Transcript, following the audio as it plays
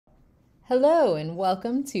Hello and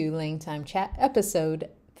welcome to LangTime Chat episode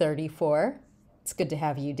 34. It's good to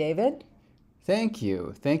have you, David. Thank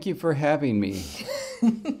you. Thank you for having me.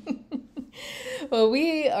 Well,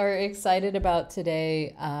 we are excited about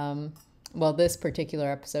today, this particular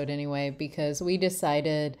episode anyway, because we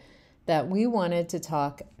decided that we wanted to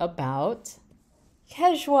talk about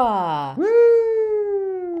Kezhwa.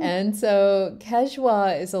 Woo! And so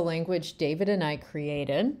Kezhwa is a language David and I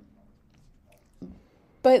created.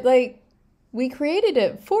 But we created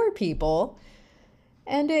it for people,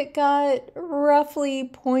 and it got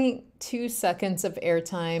roughly 0.2 seconds of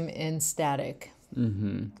airtime in static.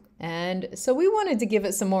 Mm-hmm. And so we wanted to give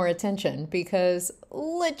it some more attention because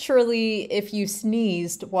literally if you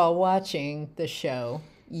sneezed while watching the show,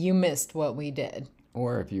 you missed what we did.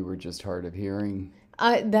 Or if you were just hard of hearing.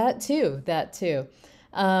 That too.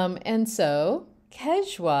 And so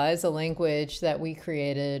Kezhwa is a language that we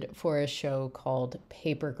created for a show called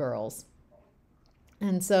Paper Girls.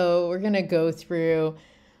 And so we're going to go through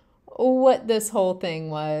what this whole thing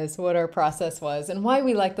was, what our process was, and why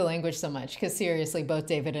we like the language so much. Because seriously, both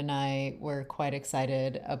David and I were quite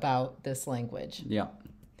excited about this language. Yeah.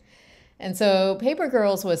 And so Paper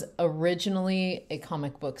Girls was originally a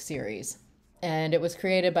comic book series. And it was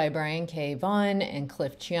created by Brian K. Vaughan and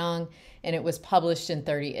Cliff Chiang. And it was published in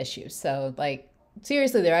 30 issues. So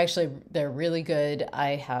seriously, they're really good.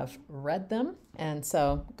 I have read them. And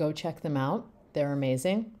so go check them out. They're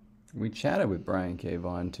amazing. We chatted with Brian K.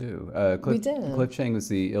 Vaughan, too. We did. Cliff Chiang was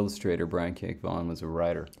the illustrator. Brian K. Vaughan was a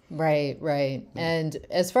writer. Right. And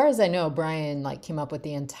as far as I know, Brian came up with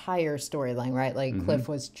the entire storyline, right? Cliff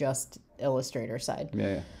was just illustrator side.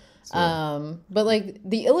 Yeah. So. But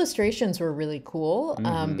the illustrations were really cool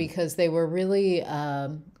because they were really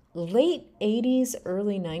late 80s,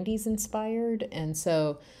 early 90s inspired. And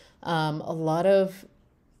so a lot of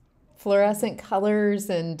fluorescent colors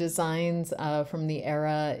and designs from the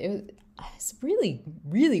era. It's really,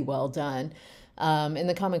 really well done. And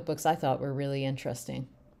the comic books I thought were really interesting.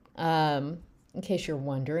 In case you're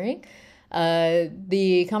wondering,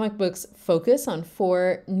 the comic books focus on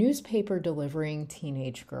 4 newspaper delivering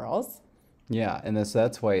teenage girls. Yeah, and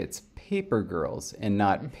that's why it's Paper Girls and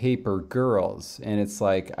not Paper Girls. And it's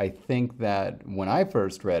I think that when I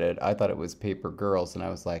first read it, I thought it was Paper Girls, and I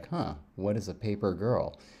was like, what is a paper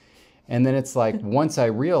girl? And then it's once I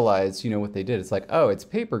realized, what they did, it's it's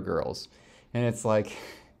Paper Girls. And it's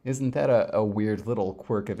isn't that a weird little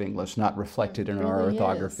quirk of English not reflected in our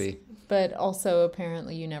orthography? Is. But also,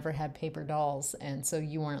 apparently, you never had paper dolls, and so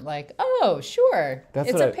you weren't oh, sure,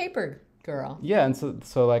 it's a paper girl. Yeah, and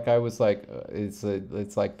so I was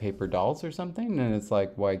it's like Paper Dolls or something, and it's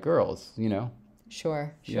why girls,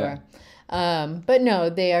 Sure. Yeah. But no,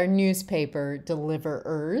 they are newspaper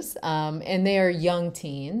deliverers, and they are young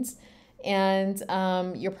teens. And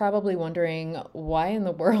you're probably wondering, why in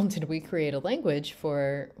the world did we create a language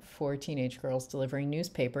for teenage girls delivering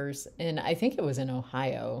newspapers? And I think it was in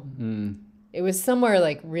Ohio. It was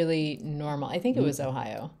somewhere really normal. I think it was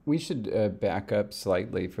Ohio. We should back up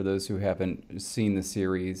slightly for those who haven't seen the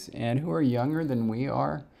series and who are younger than we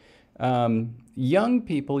are. Young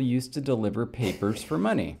people used to deliver papers for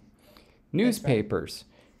money. Newspapers.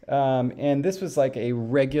 And this was a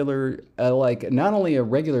regular, not only a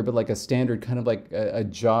regular, but a standard kind of a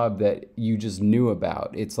job that you just knew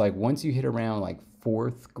about. It's once you hit around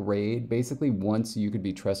 4th grade, basically once you could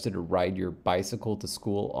be trusted to ride your bicycle to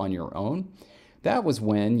school on your own, that was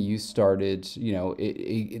when you started,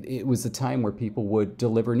 it was a time where people would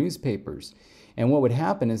deliver newspapers. And what would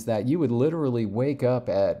happen is that you would literally wake up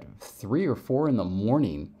at 3 or 4 in the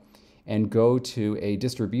morning and go to a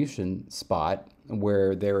distribution spot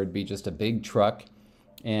where there would be just a big truck,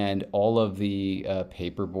 and all of the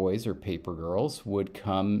paper boys or paper girls would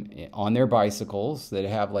come on their bicycles. They'd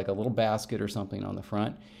have a little basket or something on the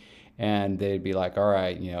front, and they'd be all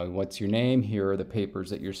right, what's your name? Here are the papers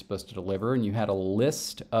that you're supposed to deliver. And you had a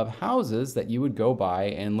list of houses that you would go by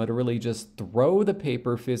and literally just throw the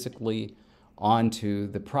paper physically onto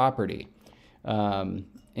the property. And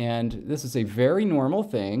this is a very normal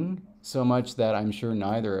thing, so much that I'm sure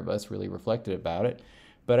neither of us really reflected about it.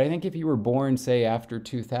 But I think if you were born, say, after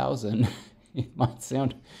 2000, it might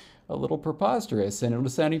sound a little preposterous, and it will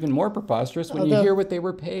sound even more preposterous when you hear what they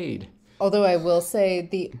were paid. Although I will say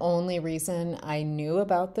the only reason I knew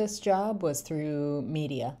about this job was through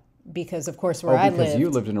media, because of course I lived. Because you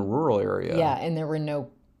lived in a rural area. Yeah, and there were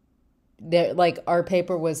our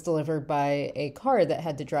paper was delivered by a car that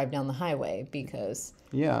had to drive down the highway because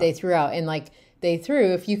they threw out, and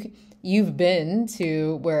if you've been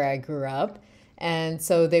to where I grew up, And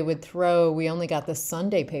so we only got the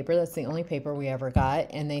Sunday paper. That's the only paper we ever got.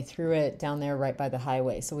 And they threw it down there right by the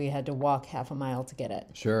highway. So we had to walk half a mile to get it.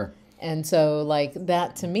 Sure. And so, like,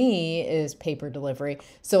 that to me is paper delivery.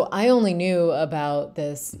 So I only knew about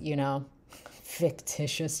this,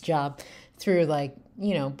 fictitious job through, like,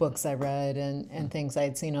 books I read and things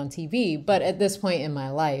I'd seen on TV. But at this point in my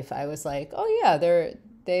life, I was like, oh, yeah,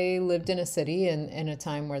 they lived in a city in a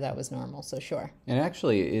time where that was normal. So sure. And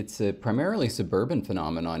actually, it's a primarily suburban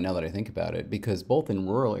phenomenon now that I think about it, because both in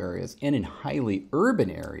rural areas and in highly urban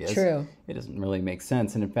areas, True. It doesn't really make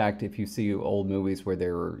sense. And in fact, if you see old movies where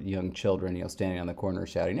there were young children, standing on the corner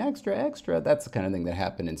shouting, extra, extra, that's the kind of thing that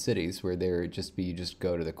happened in cities where you just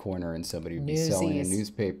go to the corner and somebody would be selling a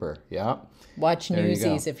newspaper. Yeah. Watch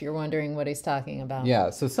Newsies if you're wondering what he's talking about.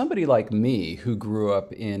 Yeah, so somebody like me who grew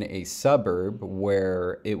up in a suburb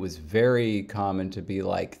where it was very common to be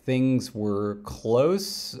like things were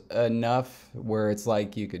close enough where it's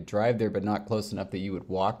like you could drive there but not close enough that you would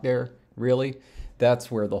walk there, really.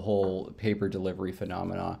 That's where the whole paper delivery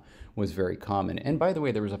phenomena was very common. And by the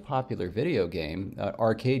way, there was a popular video game,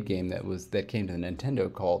 arcade game that came to the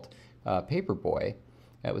Nintendo called Paperboy.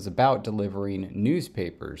 That was about delivering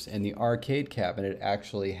newspapers, and the arcade cabinet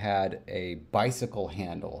actually had a bicycle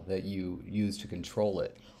handle that you used to control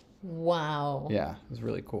it. Wow. Yeah, it was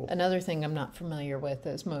really cool. Another thing I'm not familiar with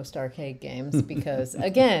is most arcade games because,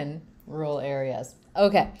 again, rural areas.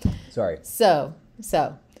 Okay. Sorry. So,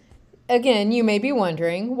 again, you may be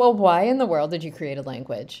wondering, well, why in the world did you create a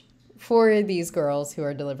language for these girls who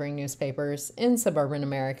are delivering newspapers in suburban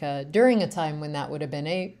America during a time when that would have been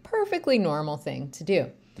a perfectly normal thing to do?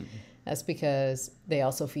 Mm-hmm. That's because they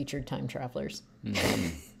also featured time travelers.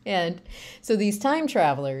 Mm-hmm. And so these time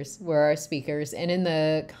travelers were our speakers. And in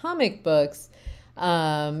the comic books,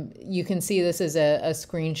 you can see this is a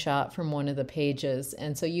screenshot from one of the pages.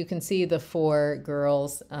 And so you can see the four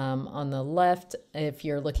girls on the left. If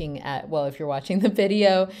you're watching the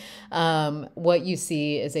video, what you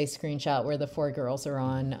see is a screenshot where the four girls are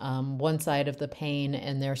on one side of the pane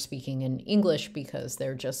and they're speaking in English because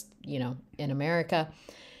they're just, in America.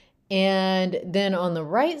 And then on the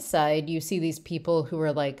right side, you see these people who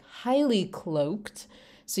are like highly cloaked.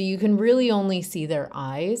 So you can really only see their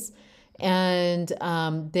eyes. And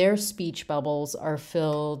their speech bubbles are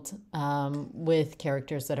filled with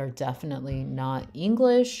characters that are definitely not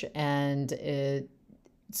English. And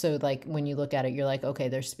so like when you look at it, you're like, okay,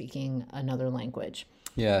 they're speaking another language.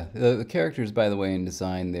 Yeah, the characters, by the way, in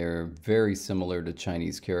design, they're very similar to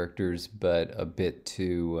Chinese characters, but a bit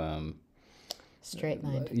too... straight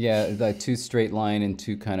line. Yeah, like too straight line and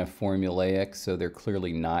too kind of formulaic. So they're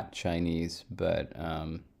clearly not Chinese, but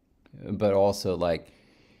also like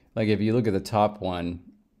if you look at the top one,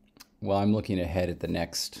 well, I'm looking ahead at the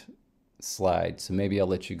next slide, so maybe I'll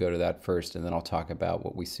let you go to that first, and then I'll talk about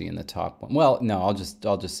what we see in the top one. Well, no, I'll just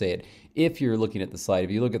say it. If you're looking at the slide,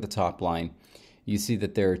 if you look at the top line, you see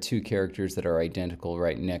that there are two characters that are identical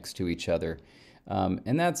right next to each other.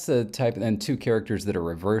 And that's the type, and two characters that are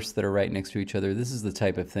reversed that are right next to each other. This is the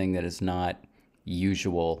type of thing that is not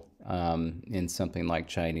usual in something like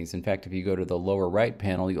Chinese. In fact, if you go to the lower right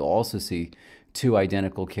panel, you'll also see two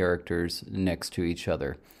identical characters next to each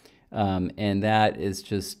other. And that is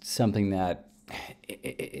just something that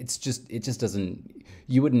it just doesn't,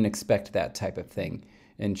 you wouldn't expect that type of thing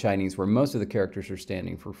in Chinese, where most of the characters are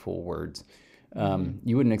standing for full words.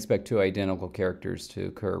 You wouldn't expect two identical characters to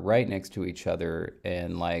occur right next to each other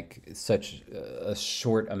and like such a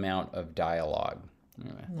short amount of dialogue.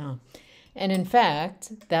 Anyway. No. And in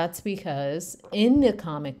fact, that's because in the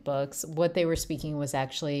comic books, what they were speaking was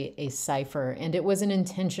actually a cipher, and it was an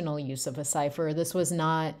intentional use of a cipher. This was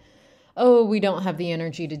not, oh, we don't have the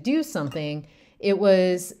energy to do something. It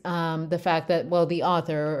was the fact that, well, the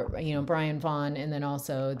author, Brian Vaughan, and then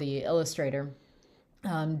also the illustrator,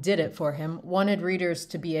 did it for him, wanted readers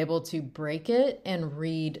to be able to break it and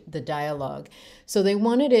read the dialogue. So they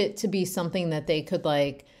wanted it to be something that they could,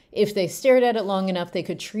 like, if they stared at it long enough, they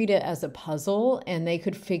could treat it as a puzzle and they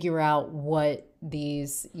could figure out what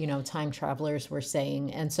these, time travelers were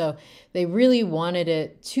saying. And so they really wanted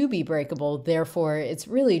it to be breakable. Therefore, it's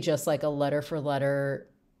really just like a letter for letter,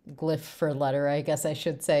 glyph for letter, I guess I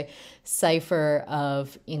should say, cipher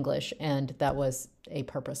of English. And that was a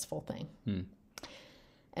purposeful thing.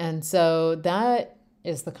 And so that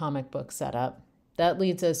is the comic book setup. That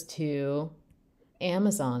leads us to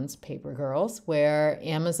Amazon's Paper Girls, where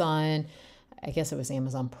Amazon, I guess it was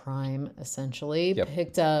Amazon Prime, essentially,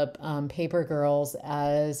 picked up Paper Girls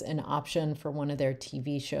as an option for one of their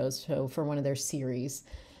TV shows, so for one of their series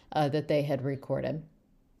that they had recorded.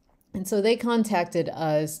 And so they contacted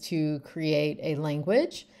us to create a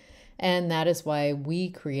language. And that is why we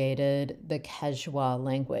created the Kezhwa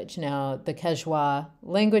language. Now, the Kezhwa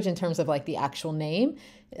language, in terms of like the actual name,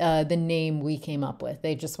 the name we came up with.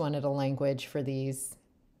 They just wanted a language for these,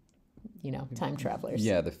 time travelers.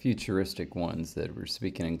 Yeah, the futuristic ones that were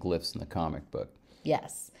speaking in glyphs in the comic book.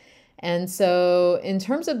 Yes. And so in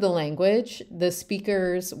terms of the language, the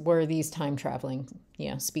speakers were these time traveling,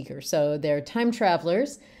 speakers. So they're time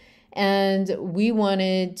travelers. And we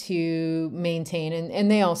wanted to maintain, and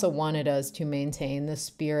they also wanted us to maintain the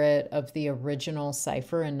spirit of the original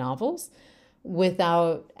cipher and novels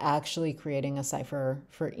without actually creating a cipher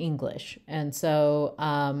for English. And so,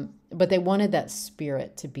 but they wanted that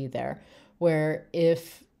spirit to be there, where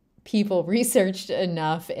if people researched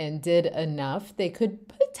enough and did enough, they could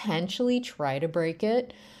potentially try to break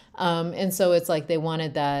it. And so it's like they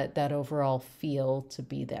wanted that overall feel to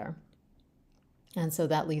be there. And so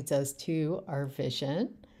that leads us to our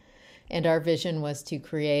vision. And our vision was to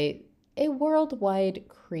create a worldwide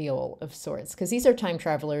Creole of sorts, because these are time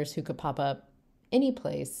travelers who could pop up any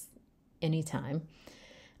place, anytime.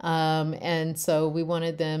 And so we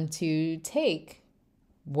wanted them to take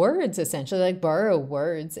words, essentially, like borrow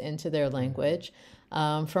words into their language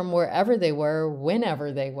from wherever they were,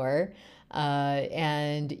 whenever they were,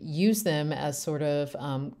 and use them as sort of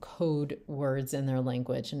code words in their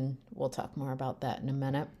language. And we'll talk more about that in a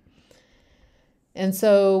minute. And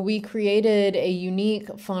so we created a unique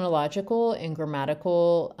phonological and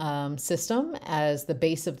grammatical system as the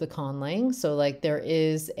base of the conlang. So like there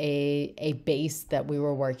is a base that we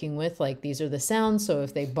were working with, like these are the sounds. So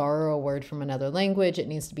if they borrow a word from another language, it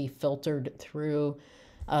needs to be filtered through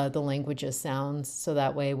the language's sounds. So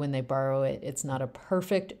that way when they borrow it, it's not a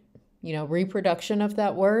perfect reproduction of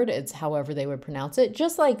that word. It's however they would pronounce it,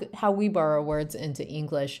 just like how we borrow words into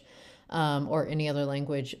English. Or any other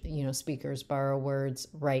language, speakers borrow words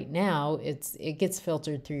right now. It gets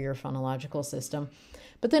filtered through your phonological system,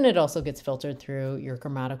 but then it also gets filtered through your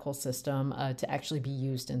grammatical system to actually be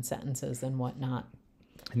used in sentences and whatnot.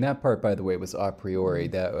 And that part, by the way, was a priori.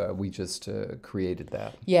 That we just created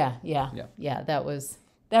that. Yeah. That was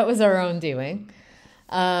our own doing.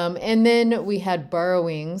 And then we had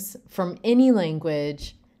borrowings from any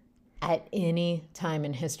language at any time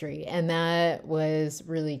in history. And that was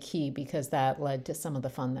really key because that led to some of the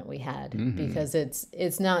fun that we had. Mm-hmm. Because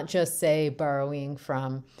it's not just, say, borrowing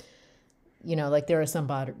from, like there are some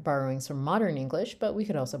borrowings from modern English, but we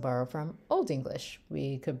could also borrow from Old English.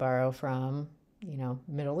 We could borrow from,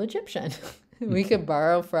 Middle Egyptian. We could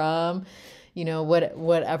borrow from,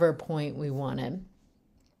 whatever point we wanted.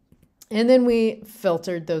 And then we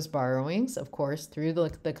filtered those borrowings, of course, through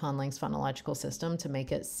the conlang's phonological system to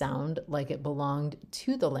make it sound like it belonged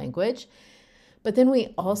to the language. But then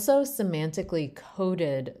we also semantically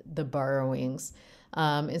coded the borrowings.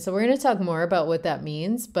 And so we're going to talk more about what that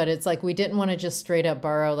means, but it's like we didn't want to just straight up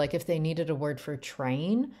borrow, like if they needed a word for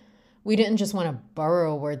train, we didn't just want to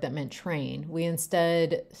borrow a word that meant train. We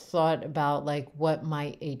instead thought about like what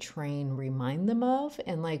might a train remind them of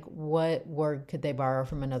and like what word could they borrow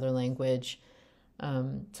from another language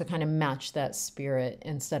to kind of match that spirit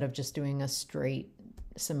instead of just doing a straight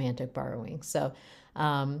semantic borrowing. So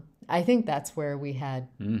I think that's where we had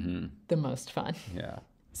the most fun. Yeah.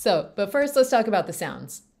 So, but first let's talk about the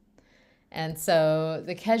sounds. And so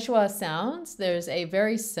the Kezhwa sounds, there's a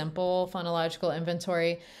very simple phonological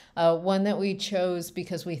inventory, one that we chose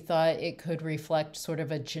because we thought it could reflect sort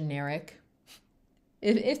of a generic,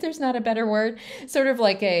 if there's not a better word, sort of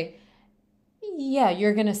like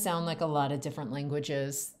you're going to sound like a lot of different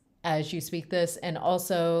languages as you speak this. And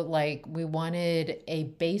also like we wanted a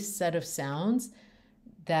base set of sounds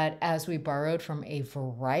that as we borrowed from a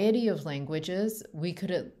variety of languages, we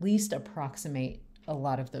could at least approximate a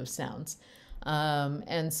lot of those sounds.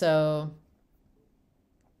 And so,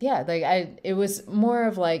 it was more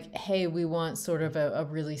of like, hey, we want sort of a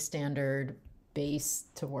really standard base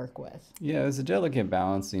to work with. Yeah, it was a delicate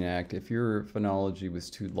balancing act. If your phonology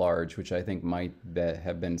was too large, which I think might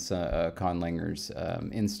have been conlanger's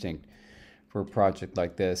instinct for a project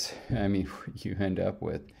like this, I mean, you end up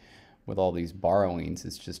with all these borrowings.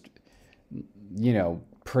 It's just,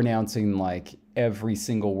 pronouncing like every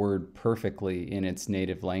single word perfectly in its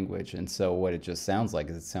native language. And so what it just sounds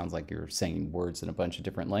like is it sounds like you're saying words in a bunch of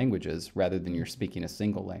different languages rather than you're speaking a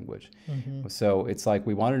single language. Mm-hmm. So it's like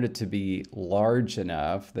we wanted it to be large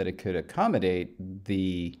enough that it could accommodate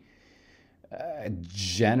the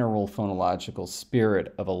general phonological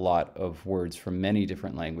spirit of a lot of words from many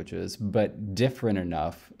different languages, but different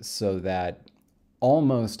enough so that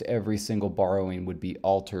almost every single borrowing would be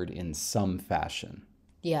altered in some fashion.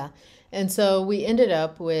 Yeah. And so we ended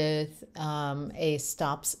up with a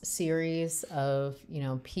stops series of,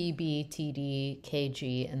 P, B, T, D, K,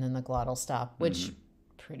 G, and then the glottal stop, which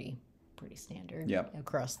pretty standard Yep.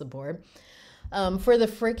 across the board. For the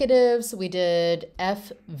fricatives, we did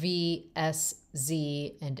F, V, S,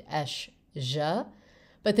 Z, and Esh, Zh.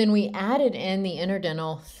 But then we added in the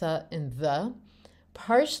interdental th and the,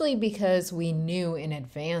 partially because we knew in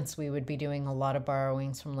advance we would be doing a lot of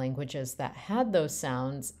borrowings from languages that had those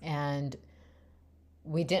sounds, and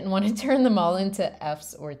we didn't want to turn them all into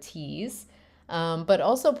F's or T's, but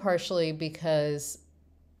also partially because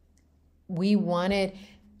we wanted,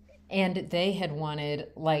 and they had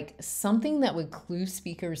wanted, like something that would clue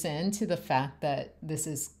speakers in to the fact that this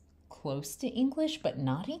is close to English, but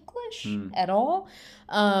not English at all.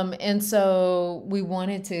 And so we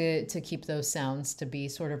wanted to keep those sounds to be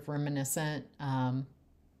sort of reminiscent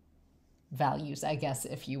values, I guess,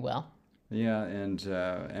 if you will. Yeah,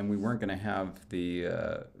 and we weren't going to have the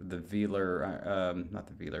velar, not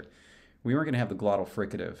the velar. We weren't going to have the glottal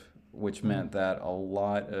fricative, which meant that a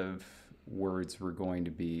lot of words were going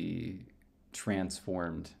to be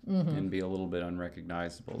transformed and be a little bit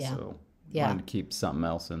unrecognizable. Yeah. So Yeah. wanted to keep something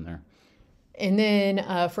else in there. And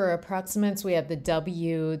then for approximates, we have the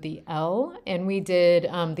W, the L, and we did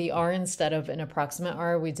the R instead of an approximate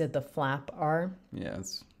R, we did the flap R. Yeah,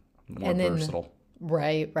 it's more And then versatile.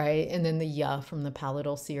 Right. And then the ya from the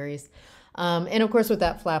palatal series. And of course, with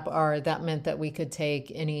that flap R, that meant that we could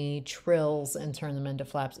take any trills and turn them into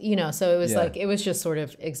flaps, so it was Yeah. it was just sort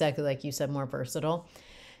of exactly like you said, more versatile.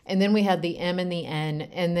 And then we had the M and the N.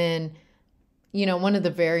 And then, one of the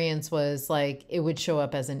variants was like it would show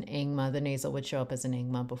up as an angma. The nasal would show up as an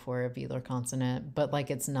angma before a velar consonant, but like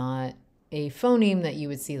it's not a phoneme that you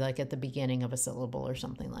would see like at the beginning of a syllable or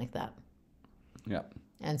something like that. Yeah.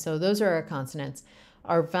 And so those are our consonants.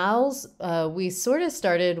 Our vowels, we sort of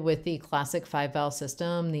started with the classic 5-vowel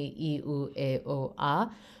system, the I, U, E, O, A.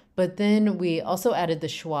 But then we also added the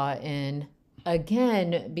schwa in,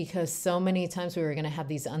 again, because so many times we were going to have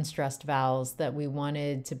these unstressed vowels that we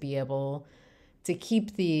wanted to be able to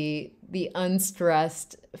keep the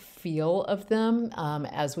unstressed feel of them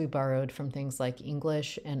as we borrowed from things like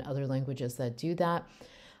English and other languages that do that.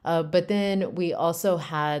 But then we also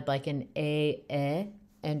had like an A,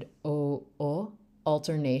 and O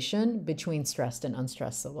alternation between stressed and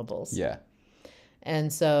unstressed syllables. Yeah.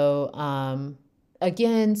 And so,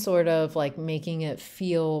 again, sort of like making it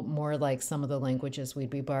feel more like some of the languages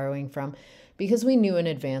we'd be borrowing from, because we knew in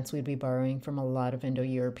advance we'd be borrowing from a lot of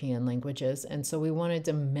Indo-European languages. And so we wanted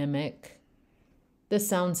to mimic the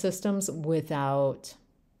sound systems without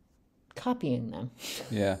copying them.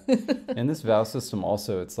 Yeah. And this vowel system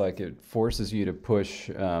also, it's like it forces you to push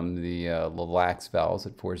the lax vowels.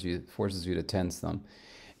 It forces you to tense them.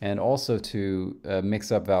 And also to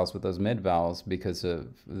mix up vowels with those mid vowels, because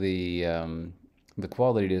of the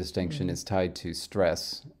quality distinction is tied to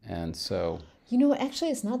stress. And so...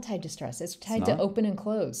 Actually, it's not tied to stress. It's tied to open and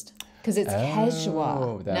closed. Because it's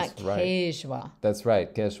Kezhwa, that's not right. Kezhwa. That's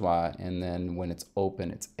right, Kezhwa. And then when it's open,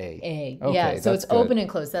 it's A. A. Okay, Yeah, so that's it's open and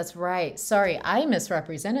closed. That's right. Sorry, I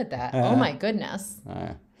misrepresented that. Oh, my goodness.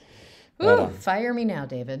 Ooh, fire me now,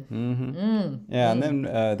 David. Yeah, and then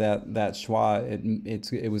that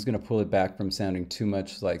schwa, it was going to pull it back from sounding too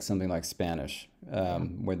much like something like Spanish,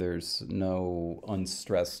 where there's no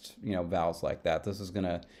unstressed, vowels like that. This is going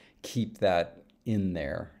to keep that in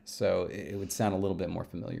there, so it would sound a little bit more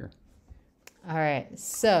familiar. All right,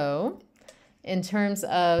 so in terms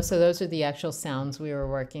of, those are the actual sounds we were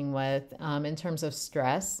working with. In terms of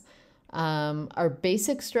stress, our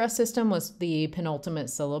basic stress system was the penultimate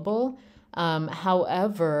syllable.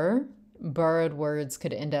 However, borrowed words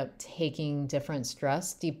could end up taking different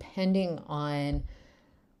stress depending on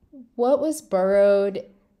what was borrowed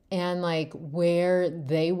and like where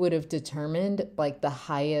they would have determined like the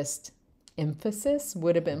highest emphasis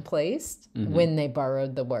would have been placed when they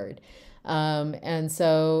borrowed the word. And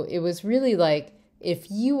so it was really like, if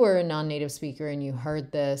you were a non-native speaker and you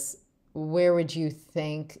heard this, where would you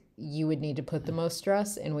think you would need to put the most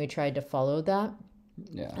stress? And we tried to follow that.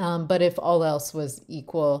 Yeah. But if all else was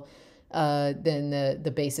equal, then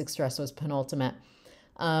the basic stress was penultimate.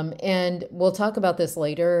 And we'll talk about this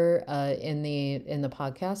later in the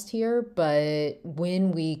podcast here. But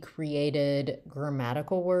when we created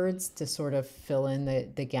grammatical words to sort of fill in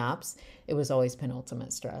the gaps, it was always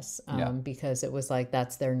penultimate stress because it was like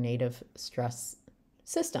that's their native stress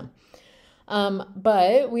system.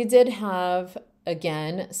 But we did have,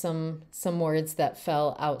 again, some words that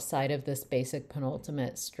fell outside of this basic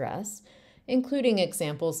penultimate stress, including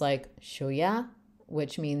examples like shoya,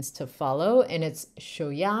 which means to follow, and it's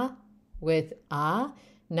shoya with a,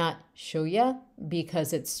 not shoya,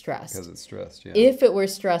 because it's stressed. Because it's stressed, yeah. If it were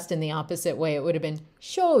stressed in the opposite way, it would have been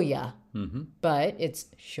shoya. But it's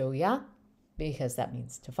shoya because that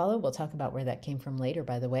means to follow. We'll talk about where that came from later,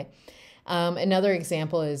 by the way. Another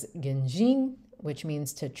example is genjin, which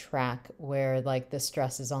means to track, where like the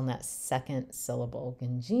stress is on that second syllable,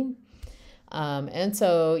 genjin. And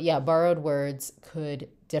so, yeah, borrowed words could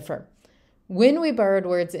differ. When we borrowed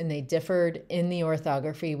words and they differed in the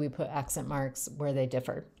orthography, we put accent marks where they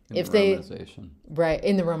differed. In the romanization. Right,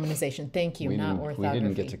 in the romanization. Thank you, not orthography. We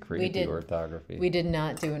didn't get to create the orthography. We did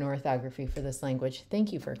not do an orthography for this language.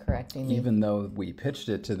 Thank you for correcting me. Even though we pitched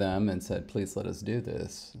it to them and said, please let us do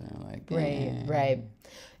this. Like, Right.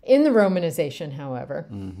 In the romanization, however,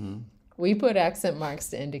 we put accent marks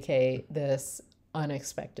to indicate this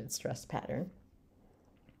unexpected stress pattern.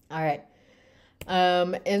 All right.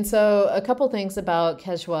 And so a couple things about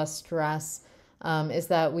Kezhwa stress is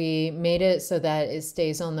that we made it so that it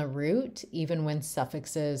stays on the root even when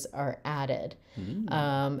suffixes are added.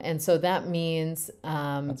 And so that means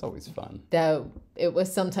that's always fun. That it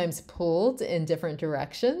was sometimes pulled in different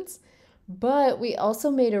directions, but we also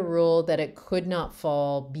made a rule that it could not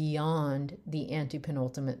fall beyond the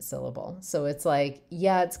antepenultimate syllable. So it's like,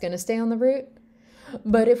 yeah, it's going to stay on the root,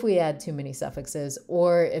 but if we add too many suffixes,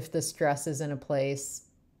 or if the stress is in a place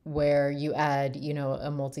where you add, a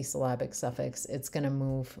multisyllabic suffix, it's going to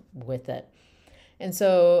move with it. And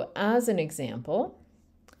so as an example,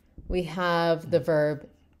 we have the verb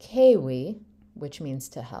kewi, which means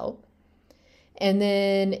to help. And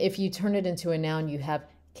then if you turn it into a noun, you have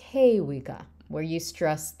kewiga, where you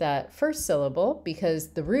stress that first syllable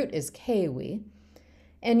because the root is kewi.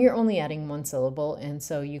 And you're only adding one syllable, and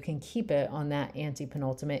so you can keep it on that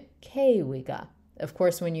antepenultimate kewiga. Of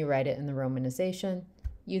course, when you write it in the romanization,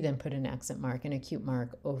 you then put an accent mark and a cute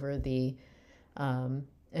mark over the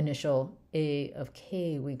initial A of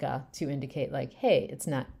kewiga to indicate like, hey, it's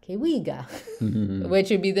not kewiga,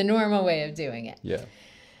 which would be the normal way of doing it. Yeah.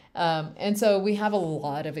 And so we have a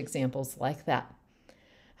lot of examples like that.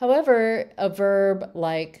 However, a verb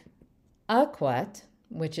like aquat,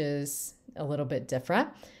 which is a little bit different.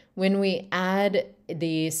 When we add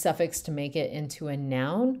the suffix to make it into a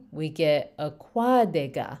noun, we get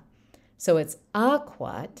aquadega. So it's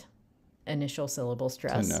aquat, initial syllable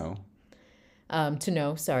stress. To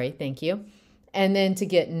know, sorry, thank you. And then to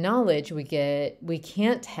get knowledge, we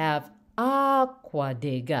can't have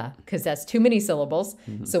aquadega because that's too many syllables.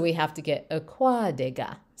 So we have to get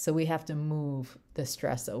aquadega. So we have to move the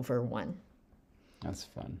stress over one. That's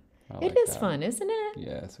fun. It is fun, isn't it?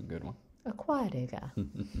 Yeah, it's a good one. Aquatica.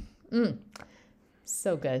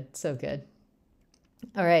 So good, so good.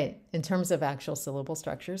 All right, in terms of actual syllable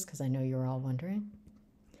structures, because I know you're all wondering,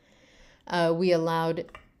 we allowed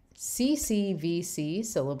CCVC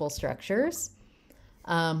syllable structures,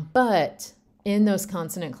 but in those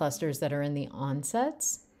consonant clusters that are in the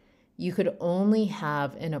onsets, you could only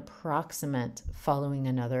have an approximant following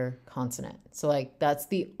another consonant. So like that's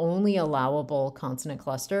the only allowable consonant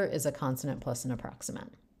cluster is a consonant plus an approximant.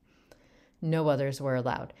 No others were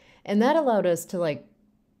allowed. And that allowed us to like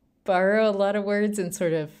borrow a lot of words and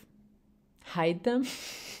sort of hide them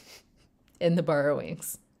in the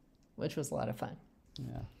borrowings, which was a lot of fun.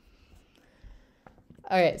 Yeah.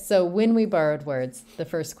 All right, so when we borrowed words, the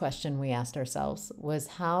first question we asked ourselves was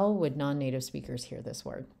how would non-native speakers hear this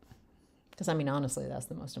word? Because, I mean, honestly, that's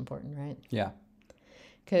the most important, right? Yeah.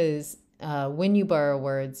 Because when you borrow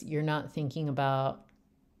words, you're not thinking about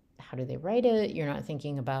how do they write it? You're not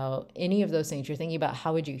thinking about any of those things. You're thinking about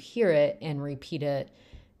how would you hear it and repeat it,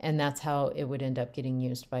 and that's how it would end up getting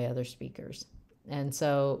used by other speakers. And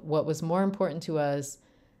so what was more important to us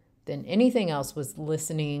than anything else was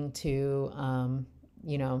listening to,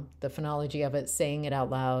 the phonology of it, saying it out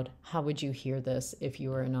loud. How would you hear this if you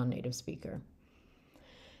were a non-native speaker?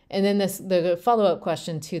 And then the follow-up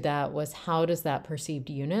question to that was, how does that perceived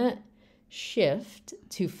unit shift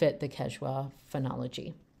to fit the Kezhwa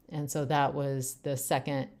phonology? And so that was the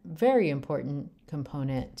second very important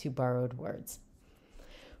component to borrowed words.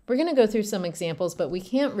 We're going to go through some examples, but we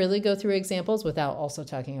can't really go through examples without also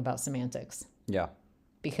talking about semantics. Yeah.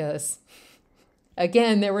 Because,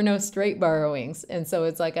 again, there were no straight borrowings. And so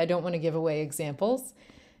it's like I don't want to give away examples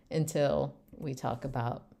until we talk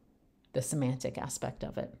about the semantic aspect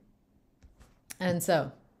of it. And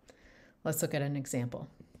so let's look at an example.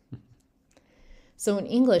 So in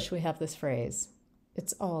English, we have this phrase,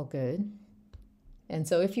 it's all good. And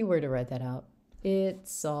so if you were to write that out,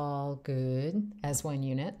 it's all good as one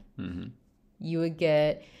unit, you would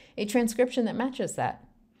get a transcription that matches that.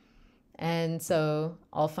 And so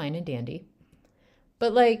all fine and dandy.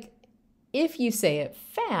 But like, if you say it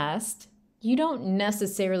fast, you don't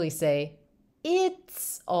necessarily say,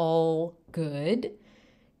 it's all good.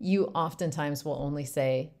 You oftentimes will only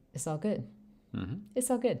say, it's all good. Mm-hmm. It's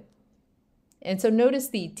all good. And so notice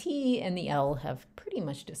the T and the L have pretty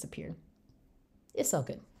much disappeared. It's all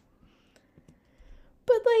good.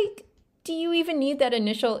 But like, do you even need that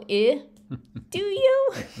initial I? Do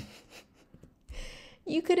you?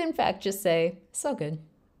 You could in fact just say, it's all good.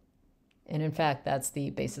 And in fact, that's the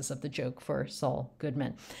basis of the joke for Saul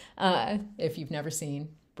Goodman. If you've never seen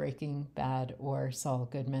Breaking Bad or Saul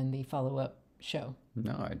Goodman, the follow-up show.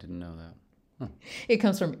 No, I didn't know that. Huh. It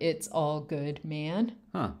comes from It's All Good Man.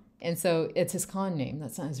 Huh. And so it's his con name.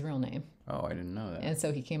 That's not his real name. Oh, I didn't know that. And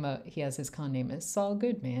so he has his con name as Saul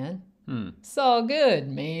Goodman. Saul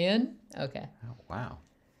Goodman. Okay. Oh, wow.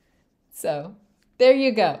 So there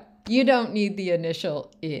you go. You don't need the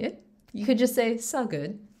initial I. You could just say Saul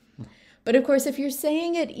Good. But of course, if you're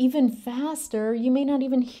saying it even faster, you may not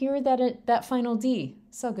even hear that final D.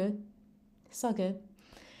 So good. So good.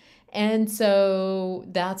 And so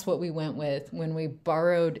that's what we went with when we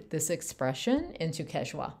borrowed this expression into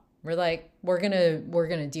Kezhwa. We're like, we're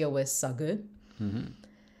gonna deal with so good. Mm-hmm.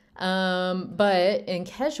 But in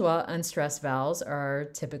Kezhwa, unstressed vowels are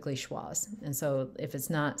typically schwas. And so if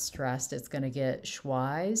it's not stressed, it's going to get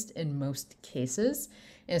schwized in most cases.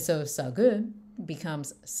 And so sagu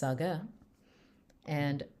becomes saga.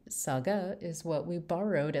 And saga is what we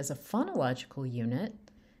borrowed as a phonological unit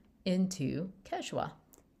into Kezhwa.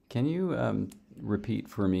 Can you repeat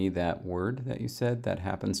for me that word that you said that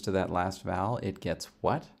happens to that last vowel? It gets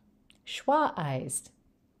what? Schwaized.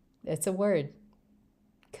 It's a word.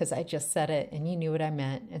 Because I just said it and you knew what I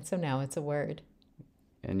meant. And so now it's a word.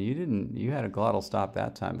 And you had a glottal stop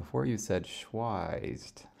that time. Before you said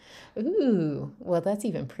schwized. Ooh, well, that's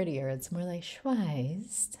even prettier. It's more like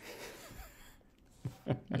schwized.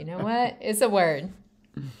 You know what? It's a word.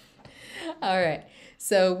 All right.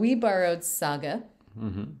 So we borrowed saga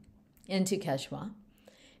into Kezhwa.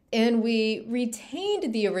 And we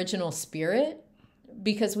retained the original spirit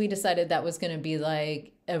because we decided that was going to be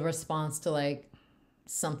like a response to like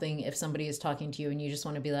something if somebody is talking to you and you just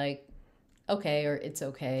want to be like, okay, or it's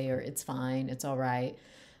okay, or it's fine, it's all right.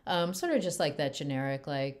 Sort of just like that generic,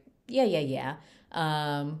 like, yeah.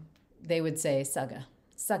 They would say saga.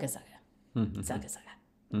 Saga.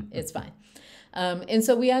 It's fine. And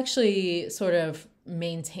so we actually sort of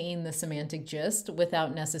maintain the semantic gist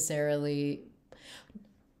without necessarily,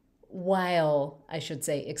 while I should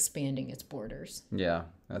say expanding its borders. Yeah,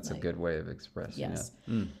 that's a good way of expressing yes.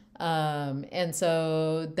 it. And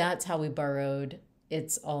so that's how we borrowed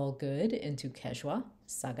It's All Good into Kezhwa,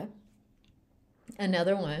 saga.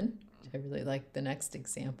 Another one, I really like the next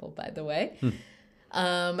example, by the way.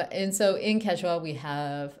 And so in Kezhwa, we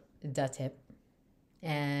have datep.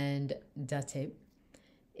 And datep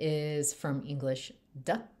is from English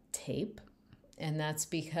duct tape. And that's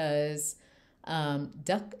because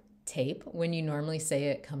duct tape, when you normally say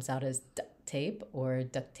it, comes out as duct tape or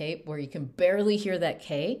duct tape, where you can barely hear that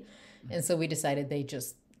K. And so we decided they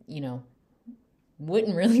just,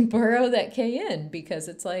 wouldn't really burrow that K in, because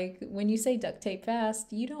it's like when you say duct tape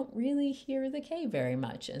fast, you don't really hear the K very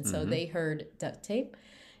much. And so they heard duct tape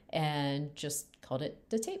and just called it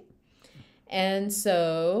the tape. And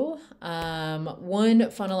so one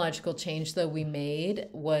phonological change, though, we made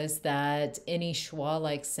was that any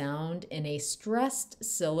schwa-like sound in a stressed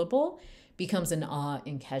syllable becomes an ah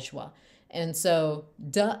in Kezhwa. And so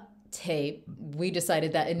duct tape, we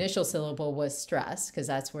decided that initial syllable was stressed, because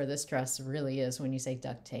that's where the stress really is when you say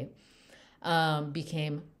duct tape,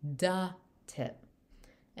 became da tip.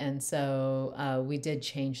 And so we did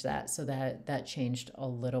change that, so that changed a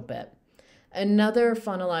little bit. Another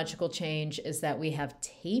phonological change is that we have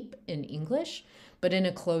tape in English, but in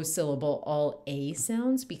a closed syllable, all A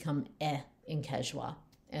sounds become eh in Kezhwa.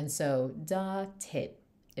 And so da tip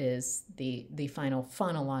is the final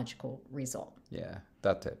phonological result. Yeah,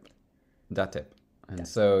 datep. And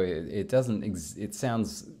so it doesn't, it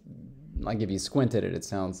sounds like if you squint at it, it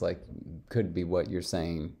sounds like could be what you're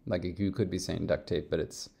saying. Like you could be saying duct tape, but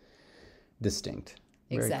it's distinct.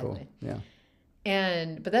 Very exactly. Cool.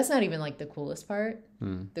 Yeah. But that's not even like the coolest part.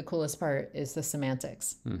 The coolest part is the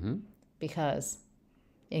semantics. Because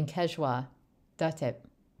in Kezhwa, datep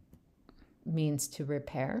means to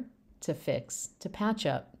repair, to fix, to patch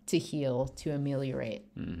up, to heal, to ameliorate.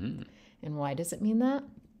 And why does it mean that?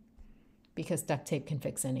 Because duct tape can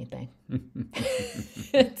fix anything.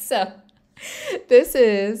 So this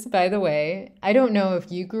is, by the way, I don't know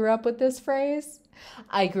if you grew up with this phrase.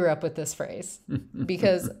 I grew up with this phrase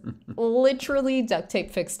because literally duct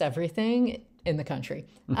tape fixed everything in the country.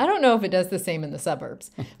 I don't know if it does the same in the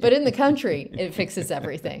suburbs, but in the country, it fixes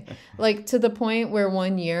everything. Like to the point where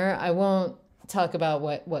one year, I won't talk about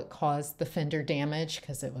what caused the fender damage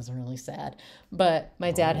because it was really sad. But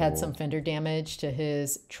my dad had some fender damage to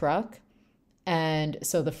his truck. And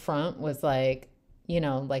so the front was like,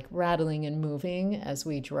 like rattling and moving as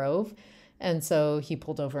we drove. And so he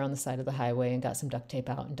pulled over on the side of the highway and got some duct tape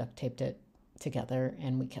out and duct taped it together,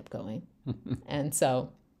 and we kept going. And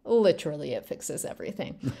so literally it fixes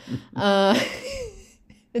everything.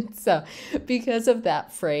 And so because of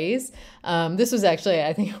that phrase, this was actually,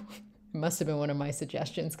 I think, it must have been one of my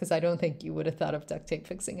suggestions because I don't think you would have thought of duct tape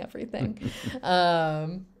fixing everything.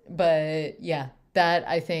 But yeah, that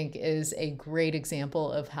I think is a great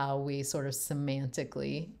example of how we sort of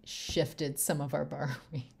semantically shifted some of our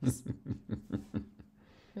borrowings.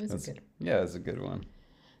 It was a good one. Yeah, it's a good one.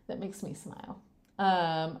 That makes me smile.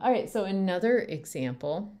 All right, so another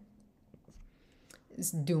example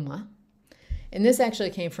is Duma. And this actually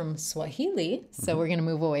came from Swahili. So we're going to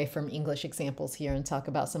move away from English examples here and talk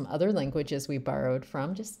about some other languages we borrowed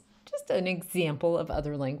from. Just an example of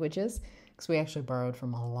other languages, because we actually borrowed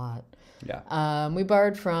from a lot. Yeah. We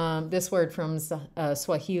borrowed from this word from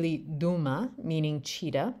Swahili, duma, meaning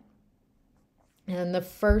cheetah. And the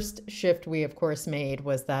first shift we, of course, made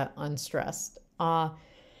was that unstressed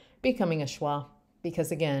becoming a schwa.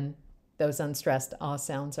 Because again, those unstressed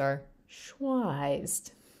sounds are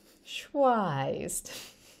schweized. Schweized.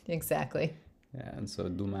 Exactly. Yeah, and so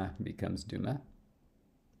duma becomes duma.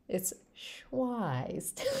 It's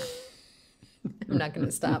schweized. I'm not going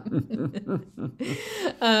to stop.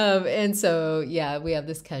 And so, yeah, we have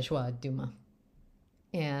this Kezhwa duma.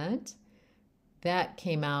 And that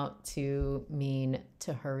came out to mean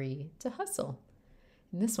to hurry, to hustle.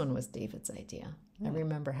 And this one was David's idea. I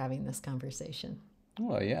remember having this conversation.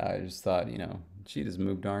 Well, yeah, I just thought, cheetahs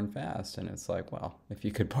move darn fast. And it's like, well, if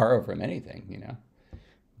you could borrow from anything,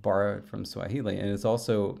 borrow it from Swahili. And it's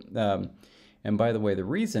also, and by the way, the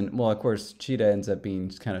reason, well, of course, cheetah ends up being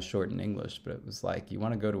kind of short in English, but it was like, you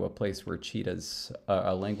want to go to a place where cheetahs,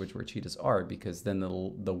 a language where cheetahs are, because then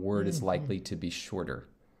the word is likely to be shorter.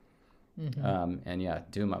 And yeah,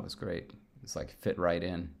 Duma was great. It's like fit right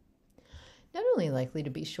in. Not only likely to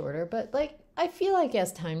be shorter, but like, I feel like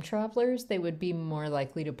as time travelers, they would be more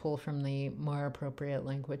likely to pull from the more appropriate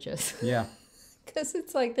languages. Yeah. Because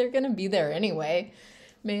it's like they're going to be there anyway.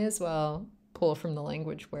 May as well pull from the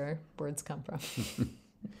language where words come from.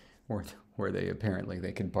 Where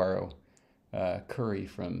they could borrow curry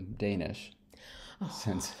from Danish.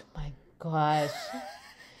 Oh my gosh.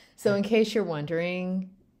 So in case you're wondering,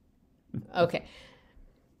 okay.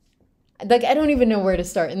 Like, I don't even know where to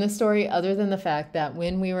start in the story other than the fact that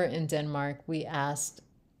when we were in Denmark, we asked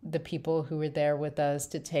the people who were there with us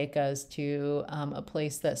to take us to a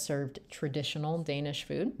place that served traditional Danish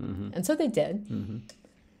food. And so they did.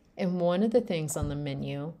 And one of the things on the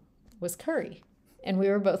menu was curry. And we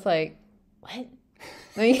were both like, what?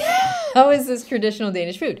 Like, how is this traditional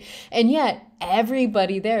Danish food? And yet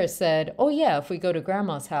everybody there said, oh yeah, if we go to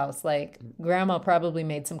grandma's house, like grandma probably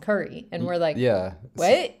made some curry. And we're like, yeah,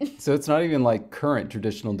 what? So it's not even like current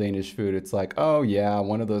traditional Danish food. It's like, oh yeah,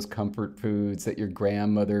 one of those comfort foods that your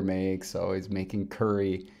grandmother makes, always making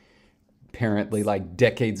curry, apparently like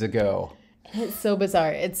decades ago. It's so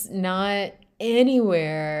bizarre. It's not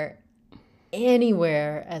anywhere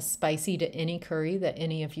as spicy to any curry that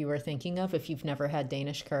any of you are thinking of if you've never had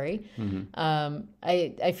Danish curry.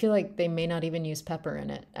 I feel like they may not even use pepper in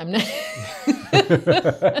it. I'm not.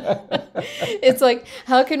 It's like,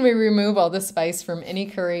 how can we remove all the spice from any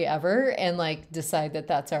curry ever and like decide that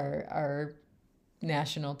that's our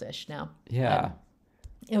national dish now? Yeah.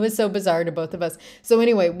 It was so bizarre to both of us. So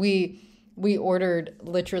anyway, we ordered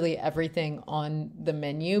literally everything on the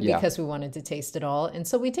menu because we wanted to taste it all. And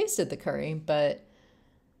so we tasted the curry, but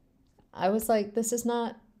I was like, this is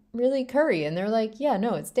not really curry. And they're like, yeah,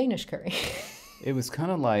 no, it's Danish curry. It was kind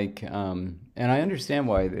of like, and I understand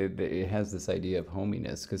why it has this idea of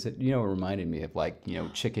hominess, because it, reminded me of like,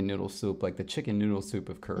 chicken noodle soup, like the chicken noodle soup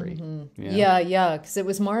of curry. Yeah. Because it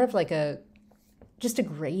was more of like just a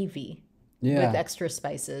gravy with extra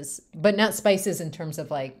spices, but not spices in terms of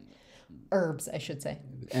like, herbs, I should say.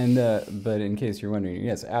 And but in case you're wondering,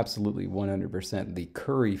 yes, absolutely 100%. The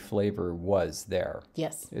curry flavor was there.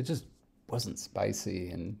 Yes. It just wasn't spicy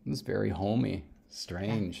and it was very homey.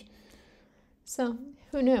 Strange. So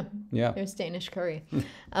who knew? Yeah. There's Danish curry.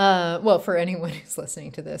 Well, for anyone who's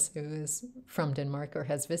listening to this who is from Denmark or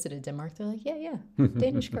has visited Denmark, they're like, yeah,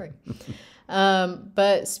 Danish curry.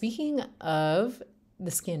 But speaking of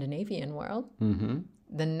the Scandinavian world,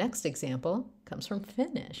 the next example comes from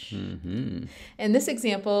Finnish. Mm-hmm. In this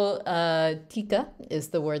example, tika is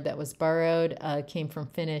the word that was borrowed, came from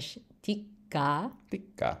Finnish tikka.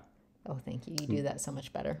 Tikka. Oh, thank you. You do that so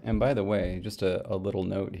much better. And by the way, just a little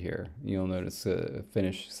note here. You'll notice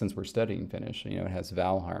Finnish, since we're studying Finnish, it has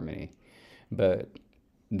vowel harmony. But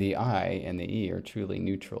the I and the E are truly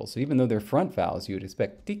neutral. So even though they're front vowels, you would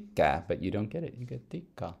expect tikka, but you don't get it. You get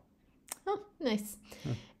tikka. Oh, nice.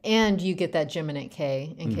 And you get that geminate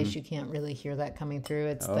K, in case you can't really hear that coming through.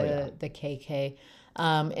 It's the KK.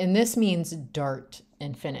 And this means dart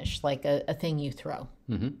in Finnish, like a thing you throw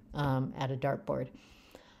at a dartboard.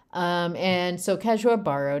 And so Kezhwa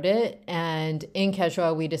borrowed it, and in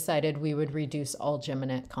Kezhwa we decided we would reduce all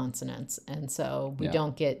geminate consonants. And so we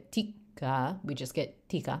don't get tika, we just get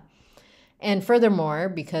tika. And furthermore,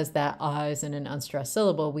 because that ah is in an unstressed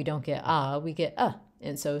syllable, we don't get ah, we get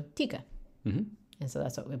and so tika. And so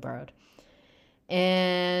that's what we borrowed.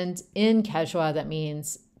 And in Kezhwa, that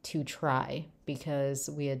means to try, because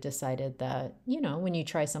we had decided that, when you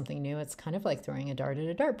try something new, it's kind of like throwing a dart at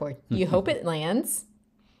a dartboard. You hope it lands.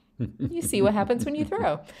 You see what happens when you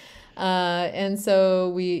throw. And so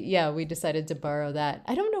we decided to borrow that.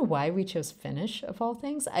 I don't know why we chose Finnish of all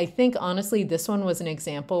things. I think, honestly, this one was an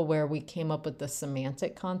example where we came up with the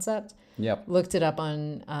semantic concept. Yep. Looked it up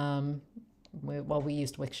on... we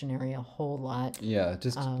used Wiktionary a whole lot. Yeah,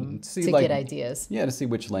 just see, to get ideas. Yeah, to see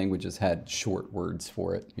which languages had short words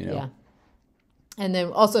for it, Yeah. And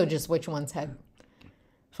then also just which ones had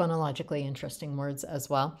phonologically interesting words as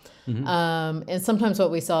well. And sometimes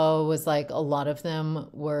what we saw was like a lot of them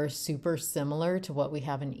were super similar to what we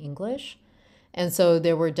have in English. And so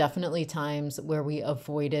there were definitely times where we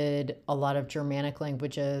avoided a lot of Germanic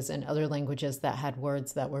languages and other languages that had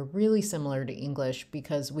words that were really similar to English,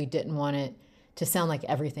 because we didn't want it to sound like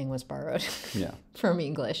everything was borrowed from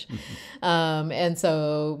English. And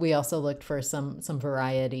so we also looked for some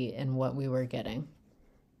variety in what we were getting.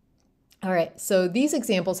 All right, so these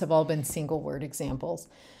examples have all been single word examples.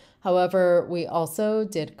 However, we also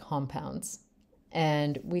did compounds.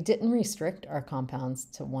 And we didn't restrict our compounds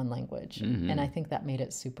to one language. And I think that made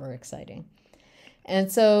it super exciting.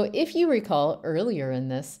 And so if you recall earlier in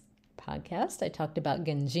this podcast, I talked about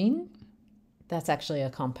genjin. That's actually a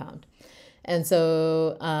compound. And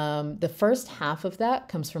so the first half of that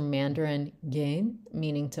comes from Mandarin gen,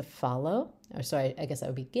 meaning to follow. Or sorry, I guess that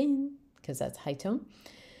would be gen, because that's high tone.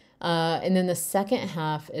 And then the second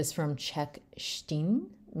half is from Czech stin,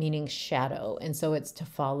 meaning shadow. And so it's to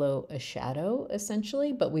follow a shadow,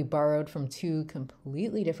 essentially, but we borrowed from two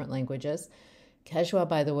completely different languages. Kezhwa,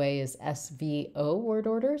 by the way, is SVO word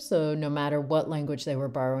order. So no matter what language they were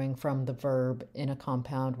borrowing from, the verb in a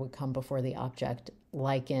compound would come before the object,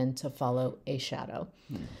 like in to follow a shadow.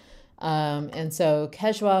 And so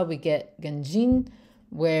Kezhwa, we get genjin,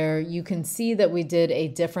 where you can see that we did a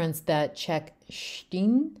difference that Czech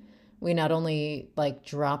stin. We not only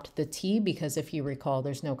dropped the T, because if you recall,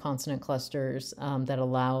 there's no consonant clusters that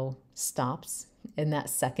allow stops in that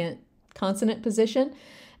second consonant position.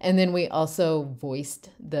 And then we also voiced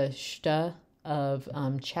the shta of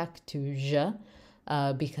Czech to zh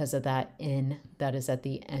because of that in that is at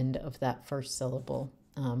the end of that first syllable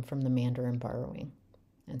from the Mandarin borrowing.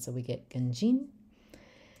 And so we get genjin.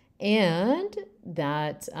 And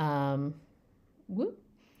that,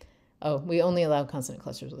 we only allow consonant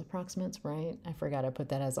clusters with approximants, right? I forgot I put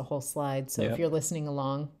that as a whole slide. So if you're listening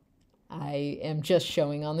along, I am just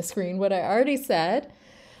showing on the screen what I already said,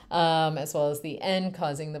 as well as the N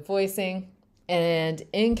causing the voicing. And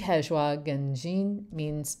in Kezhwa, genjin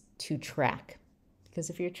means to track. Because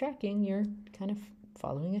if you're tracking, you're kind of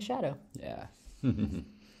following a shadow. Yeah. And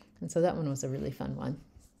so that one was a really fun one.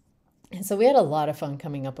 And so we had a lot of fun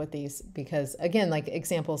coming up with these because, again,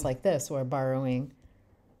 examples like this, we're borrowing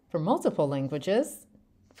from multiple languages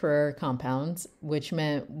for compounds, which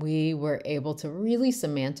meant we were able to really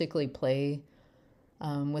semantically play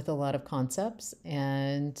with a lot of concepts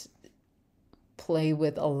and play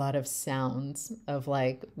with a lot of sounds of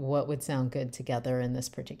what would sound good together in this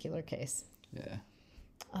particular case. Yeah.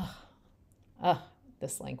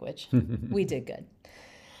 This language. We did good.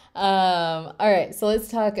 All right, so let's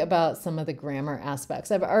talk about some of the grammar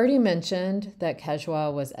aspects. I've already mentioned that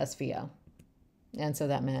Kezhwa was SVO. And so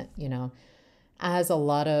that meant, as a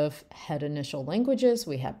lot of head initial languages,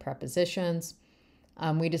 we have prepositions.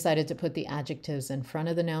 We decided to put the adjectives in front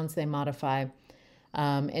of the nouns they modify.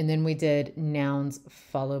 And then we did nouns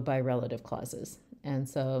followed by relative clauses. And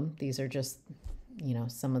so these are just,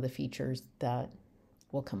 some of the features that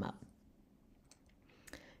will come up.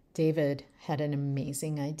 David had an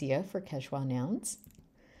amazing idea for Kezhwa nouns.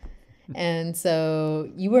 And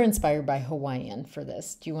so you were inspired by Hawaiian for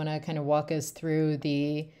this. Do you want to kind of walk us through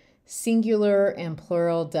the singular and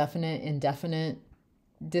plural, definite, indefinite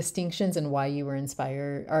distinctions and why you were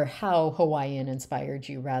inspired, or how Hawaiian inspired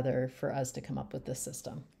you rather for us to come up with this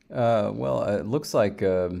system? Well, it looks like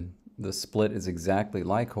the split is exactly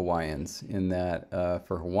like Hawaiian's in that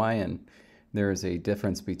for Hawaiian, there is a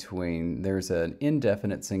difference between, there's an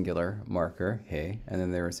indefinite singular marker, he, and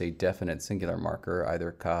then there is a definite singular marker,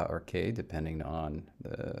 either ka or ke, depending on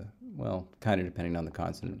the, well, kind of depending on the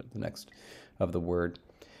consonant of the next of the word.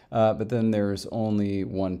 But then there's only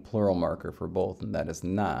one plural marker for both, and that is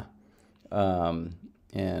na. And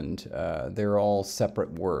they're all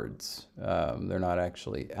separate words. They're not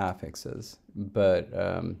actually affixes, but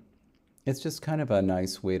it's just kind of a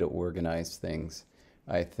nice way to organize things,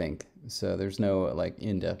 I think. So there's no like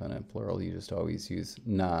indefinite plural. You just always use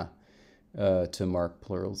na to mark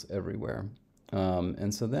plurals everywhere.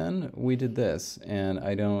 And so then we did this, and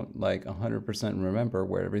I don't like 100% remember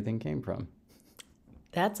where everything came from.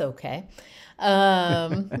 That's okay.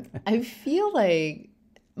 I feel like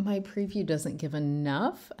my preview doesn't give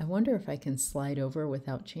enough. I wonder if I can slide over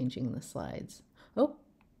without changing the slides. Oh.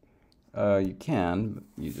 You can, but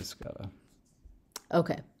you just gotta.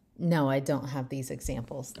 Okay. No, I don't have these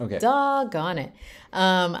examples. Okay. Doggone it.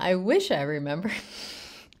 I wish I remembered.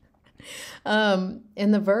 In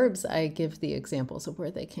the verbs, I give the examples of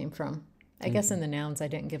where they came from. I guess in the nouns, I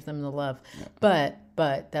didn't give them the love, but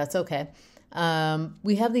that's okay.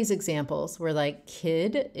 We have these examples where like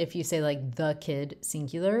kid, if you say like the kid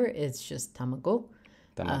singular, it's just tamago.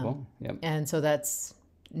 Tamago, yep. And so that's,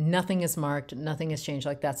 nothing is marked, nothing is changed,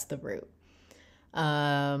 like that's the root.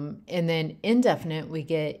 And then indefinite, we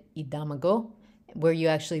get idamago, where you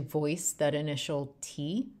actually voice that initial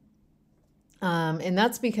T. And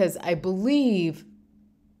that's because I believe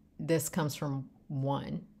this comes from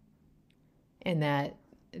one, and that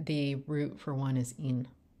the root for one is in.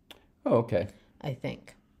 Oh, okay. I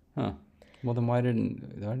think. Huh. Well, then why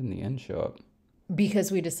didn't the N show up?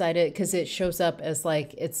 Because we decided, because it shows up as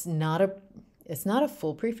like, it's not a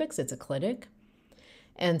full prefix, it's a clitic.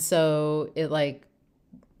 And so it like,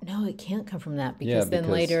 no, it can't come from that, because then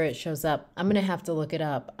later it shows up. I'm going to have to look it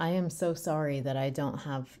up. I am so sorry that I don't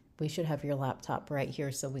have, we should have your laptop right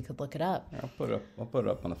here so we could look it up. I'll put it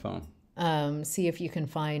up on the phone. See if you can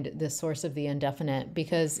find the source of the indefinite,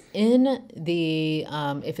 because in the,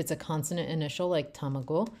 if it's a consonant initial like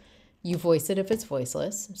tamago, you voice it if it's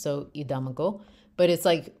voiceless, so idamago, but it's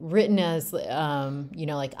like written as,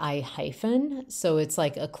 like I hyphen, so it's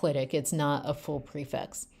like a clitic, it's not a full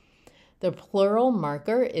prefix. The plural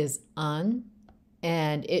marker is an,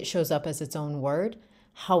 and it shows up as its own word.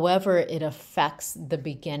 However, it affects the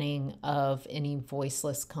beginning of any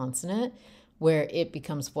voiceless consonant, where it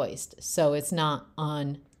becomes voiced. So it's not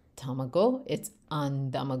on tamago, it's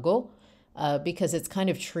on damago, because it's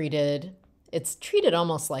kind of treated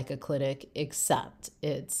almost like a clitic, except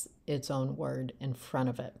it's its own word in front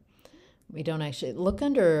of it. We don't actually, look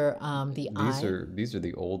under the I. These are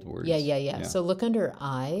the old words. Yeah. So look under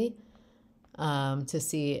I to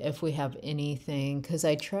see if we have anything, because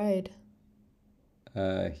I tried.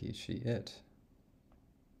 He, she, it.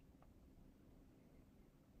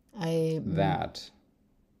 That,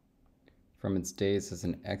 from its days as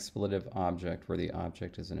an expletive object where the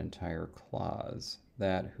object is an entire clause.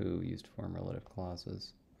 That, who, used to form relative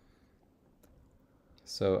clauses.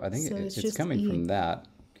 So I think it's coming from that.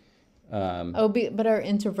 But our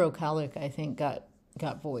intervocalic, I think,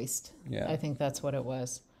 got voiced. Yeah. I think that's what it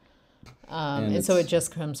was. And so it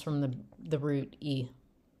just comes from the root E.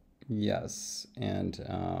 Yes. And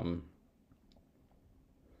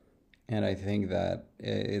I think that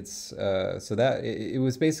it's so that it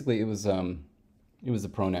was basically it was a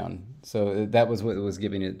pronoun. So that was what was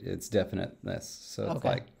giving it its definiteness. So it's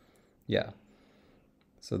like, yeah.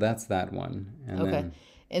 So that's that one.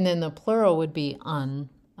 And then the plural would be un,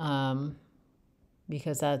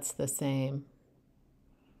 because that's the same.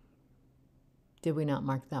 Did we not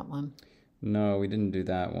mark that one? No, we didn't do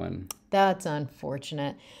that one. That's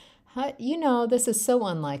unfortunate. This is so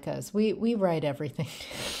unlike us. We write everything.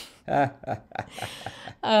 Do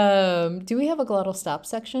we have a glottal stop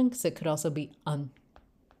section? Because it could also be un.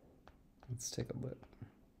 Let's take a look.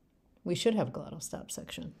 We should have a glottal stop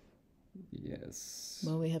section. Yes.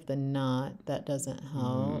 Well, we have the not. That doesn't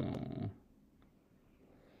help. No.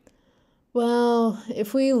 Well,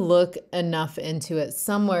 if we look enough into it,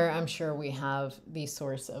 somewhere I'm sure we have the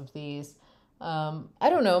source of these. I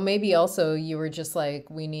don't know, maybe also you were just like,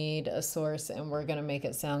 we need a source and we're going to make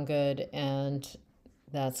it sound good, and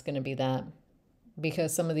that's going to be that.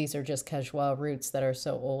 because some of these are just Kezhwa roots that are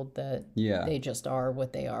so old that Yeah. they just are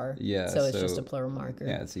what they are. Yeah. So it's just a plural marker.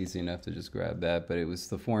 Yeah, it's easy enough to just grab that, but it was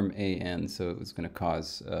the form AN, so it was going to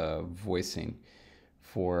cause voicing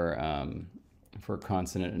for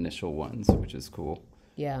consonant initial ones, which is cool.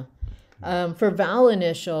 Yeah. For vowel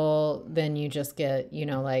initial, then you just get,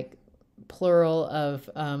 like plural of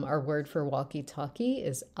our word for walkie-talkie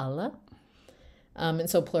is ala. And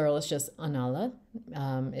so plural is just anala.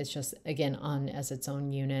 It's just, again, an as its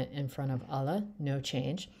own unit in front of ala, no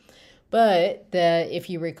change. But if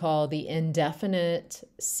you recall the indefinite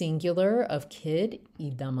singular of kid,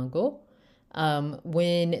 idamago,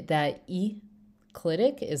 when that I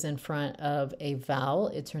clitic is in front of a vowel,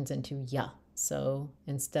 it turns into ya. So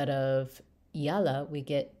instead of yala, we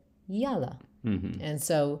get yala. Mm-hmm. And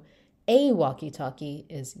so a walkie-talkie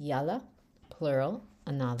is yala, plural,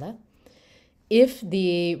 anala. If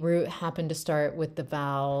the root happened to start with the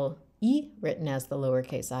vowel I, written as the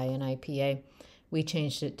lowercase I in IPA, we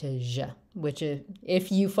changed it to je, which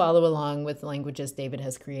if you follow along with languages David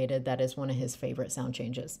has created, that is one of his favorite sound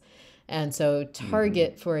changes. And so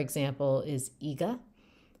target, for example, is iga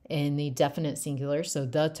in the definite singular. So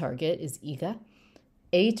the target is iga.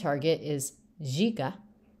 A target is jiga.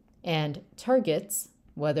 And targets,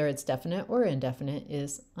 whether it's definite or indefinite,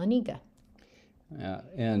 is aniga. Yeah,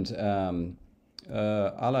 and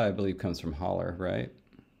ala, I believe, comes from holler, right?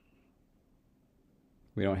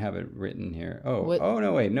 We don't have it written here. No,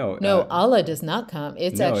 wait, no. No, Allah does not come.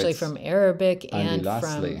 It's actually from Arabic and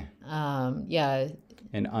from,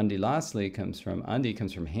 And andilasli comes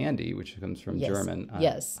from handy, which comes from German.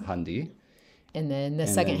 Handi. And then the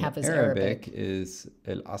second half is Arabic. Is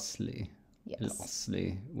el-asli. Yes.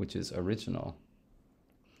 El-asli, which is original.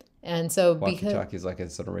 And so walkie-talkie is like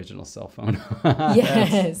it's an original cell phone.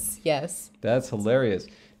 Yes. That's hilarious.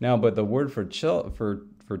 Now, but the word for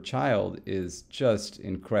child is just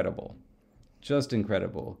incredible. Just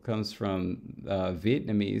incredible. Comes from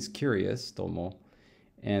Vietnamese curious, tomo,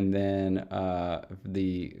 and then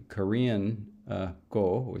the Korean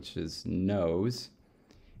go, which is nose.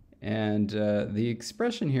 And the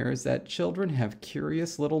expression here is that children have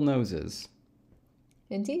curious little noses.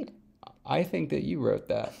 Indeed. I think that you wrote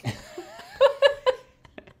that.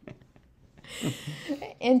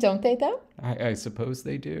 And don't they, though? I suppose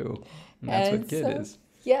they do. And that's what kid is.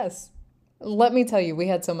 Yes. Let me tell you, we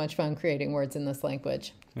had so much fun creating words in this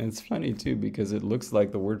language. And it's funny, too, because it looks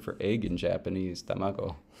like the word for egg in Japanese,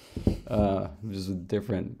 tamago, which is a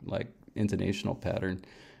different, intonational pattern.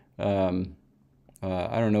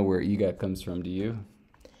 I don't know where iga comes from. Do you?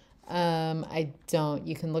 I don't.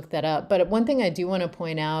 You can look that up. But one thing I do want to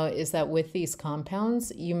point out is that with these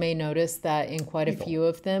compounds, you may notice that in quite a few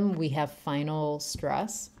of them, we have final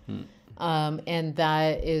stress. And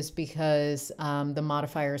that is because the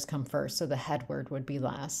modifiers come first. So the head word would be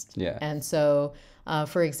last. Yeah. And so,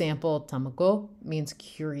 for example, tamago means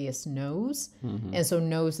curious nose. Mm-hmm. And so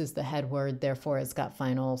nose is the head word. Therefore, it's got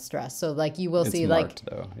final stress. So you will see marked,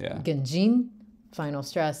 though. Yeah. Genjin, final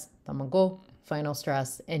stress, tamago, final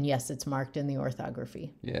stress, and yes, it's marked in the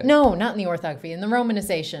orthography. Yeah. No, not in the orthography, in the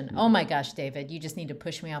romanization. Mm-hmm. Oh my gosh, David, you just need to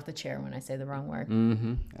push me off the chair when I say the wrong word.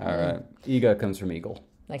 Mm-hmm. All right. Iga comes from eagle.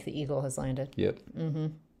 Like the eagle has landed. Yep. Mm-hmm.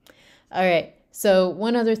 All right. So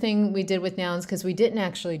one other thing we did with nouns, because we didn't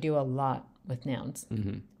actually do a lot with nouns.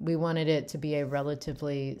 Mm-hmm. We wanted it to be a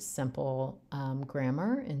relatively simple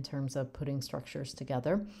grammar in terms of putting structures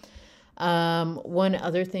together. One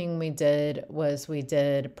other thing we did was we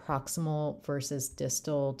did proximal versus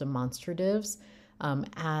distal demonstratives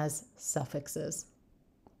as suffixes.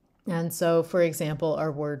 And so, for example,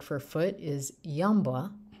 our word for foot is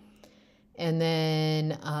yambwa. And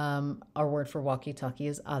then our word for walkie-talkie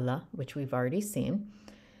is ala, which we've already seen.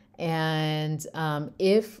 And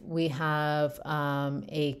if we have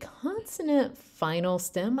a consonant final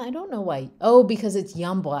stem, I don't know why. Oh, because it's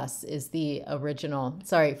yambwas is the original.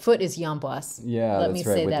 Sorry, foot is yambwas. Yeah, Let me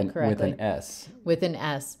say that correctly. With an S. With an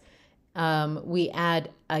S. We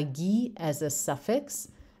add agi as a suffix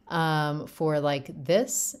for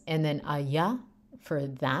this, and then aya for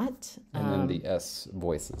that. And then the S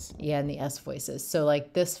voices. Yeah, and the S voices. So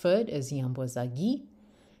this foot is yambwazagi,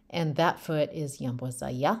 and that foot is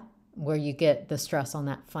yambwazaya, where you get the stress on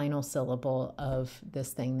that final syllable of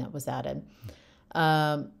this thing that was added.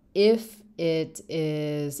 If it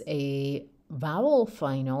is a vowel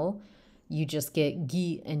final, you just get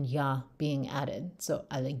gi and ya being added. So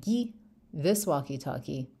alagi, this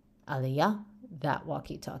walkie-talkie, alaya, that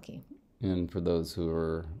walkie-talkie. And for those who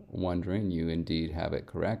are wondering, you indeed have it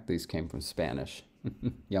correct. These came from Spanish.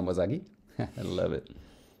 Yamazagi. I love it.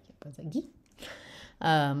 Yamazagi.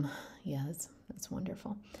 Yeah, that's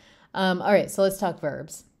wonderful. All right, so let's talk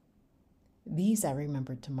verbs. These I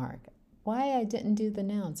remembered to mark. Why I didn't do the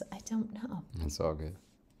nouns, I don't know. It's all good.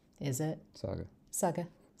 Is it? Saga. Saga.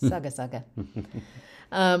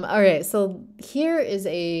 All right, so here is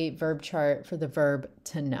a verb chart for the verb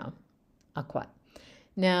to know. Aquat.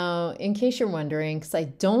 Now, in case you're wondering, because I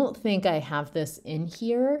don't think I have this in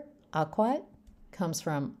here, aquat comes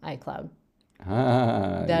from iCloud.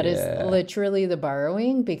 That is literally the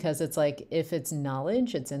borrowing, because it's like if it's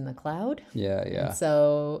knowledge, it's in the cloud. Yeah. And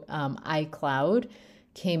so iCloud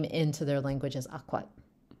came into their language as aquat.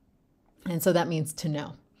 And so that means to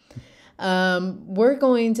know. We're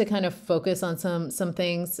going to kind of focus on some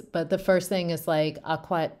things, but the first thing is like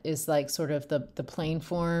aquat is like sort of the plain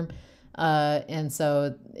form. And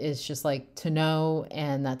so it's just like to know,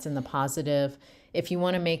 and that's in the positive. If you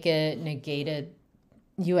want to make it negated,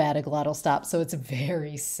 you add a glottal stop. So it's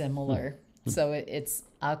very similar. So it's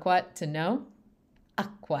aquat, to know,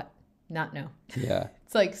 aquat, not know. Yeah.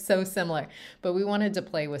 It's like so similar. But we wanted to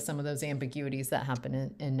play with some of those ambiguities that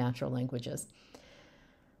happen in natural languages.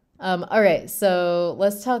 All right, so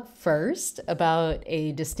let's talk first about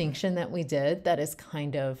a distinction that we did that is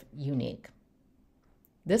kind of unique.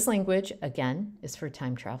 This language, again, is for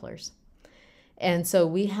time travelers. And so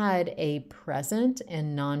we had a present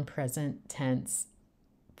and non-present tense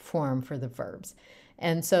form for the verbs.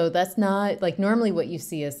 And so that's not like normally what you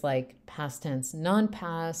see is like past tense,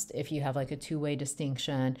 non-past, if you have like a two-way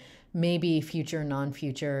distinction, maybe future,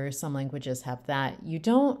 non-future. Some languages have that. You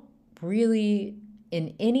don't really,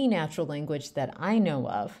 in any natural language that I know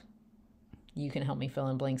of, you can help me fill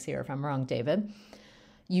in blanks here if I'm wrong, David,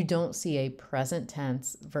 you don't see a present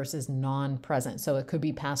tense versus non-present. So it could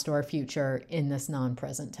be past or future in this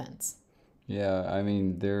non-present tense. Yeah, I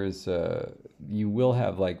mean, you will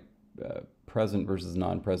have like present versus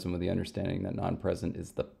non-present with the understanding that non-present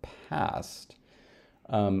is the past.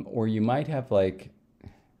 Or you might have like,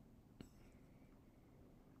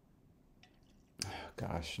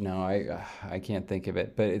 gosh, no, I can't think of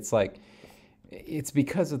it, but it's like, it's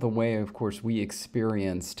because of the way, of course, we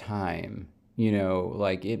experience time. You know,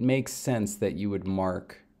 like it makes sense that you would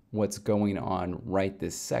mark what's going on right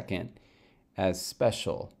this second as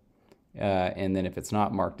special. And then if it's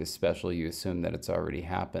not marked as special, you assume that it's already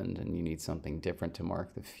happened and you need something different to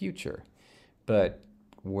mark the future. But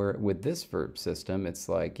with this verb system, it's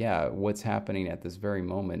like, yeah, what's happening at this very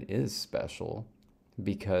moment is special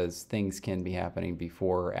because things can be happening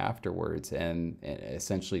before or afterwards. And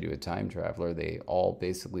essentially to a time traveler, they all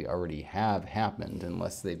basically already have happened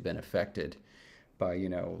unless they've been affected by,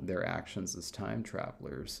 their actions as time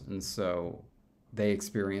travelers. And so they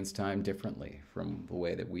experience time differently from the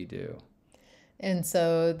way that we do. And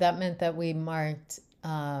so that meant that we marked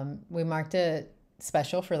it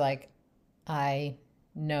special for like, I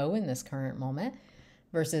know in this current moment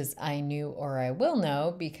versus I knew or I will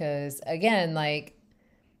know, because again, like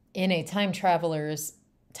in a time traveler's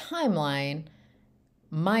timeline,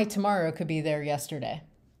 my tomorrow could be there yesterday.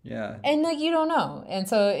 Yeah. And like, you don't know. And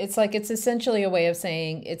so it's like, it's essentially a way of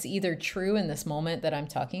saying it's either true in this moment that I'm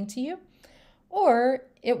talking to you, or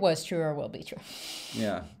it was true or will be true.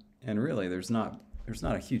 Yeah. And really, there's not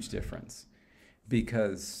a huge difference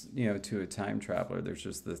because, to a time traveler, there's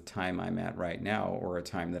just the time I'm at right now or a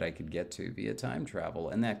time that I could get to via time travel.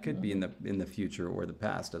 And that could be in the future or the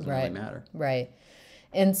past. Doesn't really matter. Right.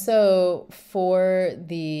 And so for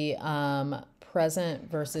the present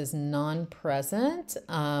versus non-present,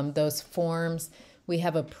 those forms, we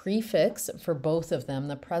have a prefix for both of them.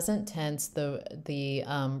 The present tense,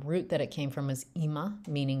 the root that it came from is ima,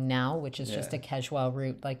 meaning now, which is just a Kezhwa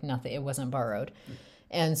root, like nothing, it wasn't borrowed.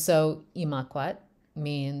 And so imakwat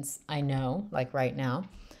means I know, like right now.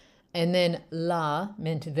 And then la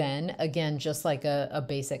meant then, again, just like a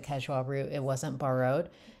basic Kezhwa root, it wasn't borrowed.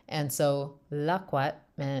 And so lakwat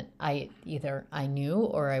meant either I knew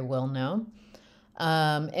or I will know.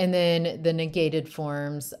 And then the negated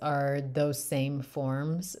forms are those same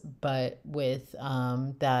forms, but with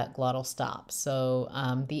that glottal stop. So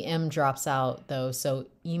the M drops out though. So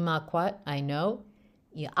imakwat, I know.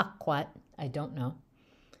 Iakwat, I don't know.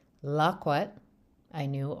 Lakwat, I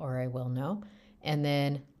knew or I will know. And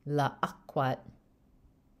then laakwat,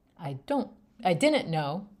 I didn't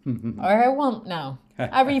know or I won't know.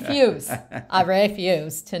 I refuse. I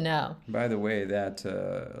refuse to know. By the way, that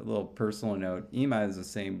little personal note, ima is the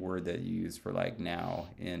same word that you use for like now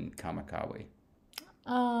in Kamakawi.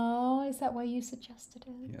 Oh, is that why you suggested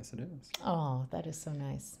it? Yes, it is. Oh, that is so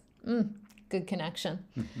nice. Good connection.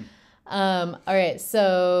 All right,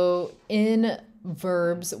 so in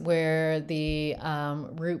verbs where the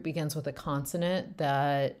root begins with a consonant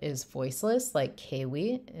that is voiceless, like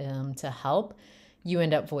kewi, to help, you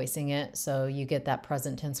end up voicing it. So you get that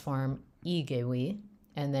present tense form, igewi,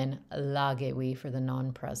 and then lagewi for the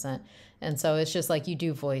non-present. And so it's just like you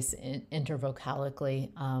do voice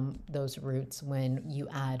intervocalically those roots when you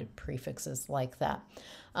add prefixes like that.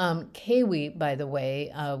 Kewi, by the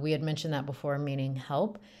way, we had mentioned that before, meaning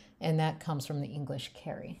help, and that comes from the English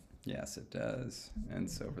carry. Yes, it does. And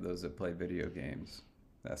so for those that play video games,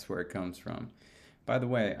 that's where it comes from. By the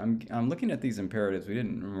way, I'm looking at these imperatives. We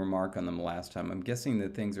didn't remark on them last time. I'm guessing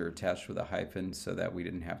that things are attached with a hyphen so that we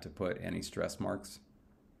didn't have to put any stress marks,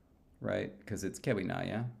 right? Because it's kewina,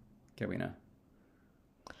 yeah? Kewina.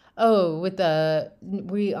 Oh,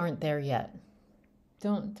 we aren't there yet.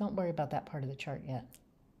 Don't worry about that part of the chart yet.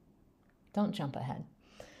 Don't jump ahead.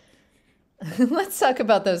 Let's talk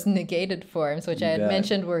about those negated forms, which I had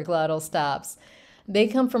mentioned were glottal stops. They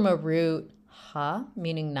come from a root ha,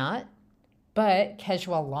 meaning not, but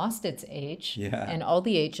Kezhwa lost its H, and all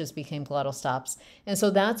the H's became glottal stops. And so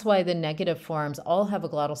that's why the negative forms all have a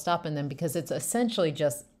glottal stop in them, because it's essentially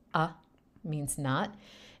just means not.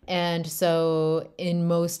 And so in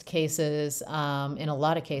most cases, in a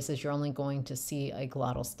lot of cases, you're only going to see a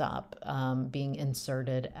glottal stop being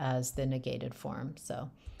inserted as the negated form. So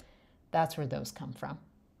that's where those come from.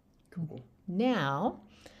 Cool. Now,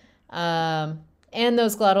 and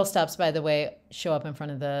those glottal stops, by the way, show up in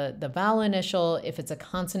front of the vowel initial. If it's a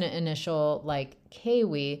consonant initial like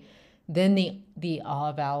kewi, then the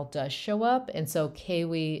ah vowel does show up. And so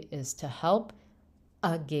kewi is to help.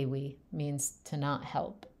 Agewi means to not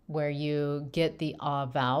help, where you get the ah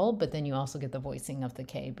vowel, but then you also get the voicing of the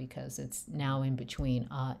K because it's now in between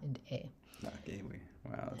ah and a. Agewi.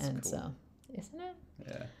 Wow, that's and cool. So, isn't it?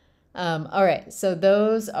 Yeah. All right, so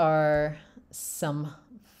those are some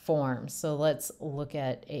forms. So let's look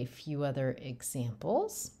at a few other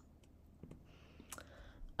examples.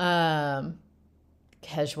 Kezhwa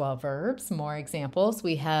verbs, more examples.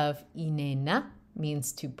 We have inena,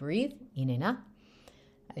 means to breathe, inena.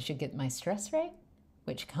 I should get my stress right,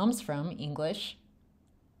 which comes from English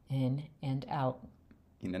in and out.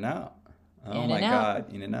 In and out. Oh In my and out.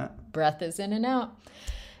 God, in and out. Breath is in and out.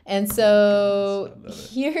 And so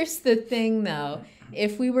here's the thing, though.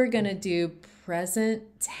 If we were going to do present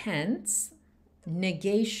tense,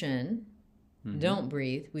 negation, don't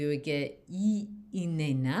breathe, we would get I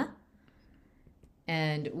inena.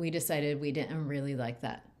 And we decided we didn't really like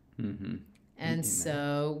that. And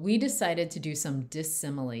so we decided to do some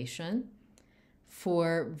dissimilation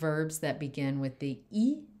for verbs that begin with the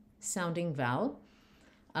I sounding vowel.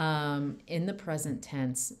 In the present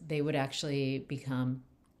tense, they would actually become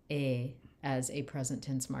a as a present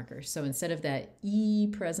tense marker. So instead of that I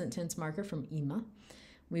present tense marker from ima,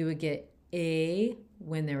 we would get a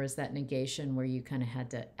when there was that negation where you kind of had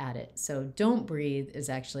to add it. So don't breathe is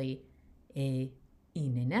actually a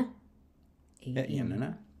inena.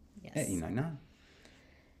 Inena. Yes. Inena.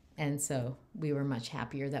 And so we were much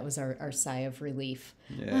happier. That was our sigh of relief.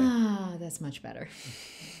 Yeah. That's much better.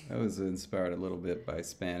 I was inspired a little bit by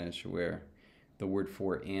Spanish, where the word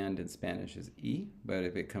for and in Spanish is I, but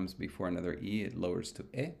if it comes before another I, it lowers to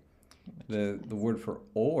E. The word for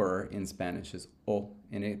or in Spanish is O,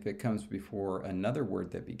 and if it comes before another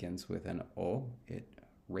word that begins with an O, it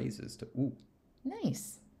raises to U.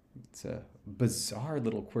 Nice. It's a bizarre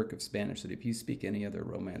little quirk of Spanish that if you speak any other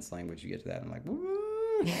Romance language, you get to that. I'm like, woo!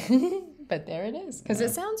 But there it is, because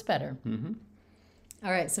it sounds better.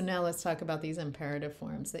 All right, so now let's talk about these imperative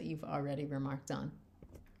forms that you've already remarked on.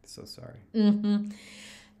 So sorry.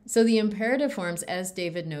 So the imperative forms, as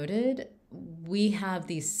David noted, we have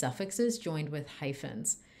these suffixes joined with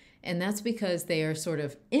hyphens. And that's because they are sort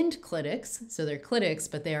of endclitics, so they're clitics,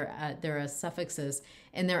 but they're suffixes,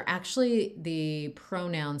 and they're actually the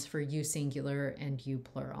pronouns for you singular and you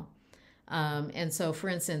plural. And so, for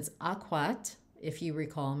instance, aquat, if you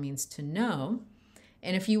recall, means to know.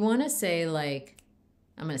 And if you want to say, like,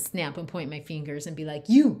 I'm going to snap and point my fingers and be like,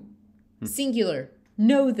 you, singular,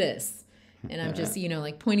 know this. And I'm just,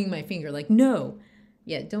 like pointing my finger, like, no.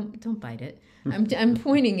 Yeah, don't bite it. I'm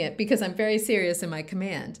pointing it because I'm very serious in my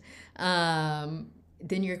command. Then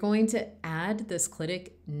you're going to add this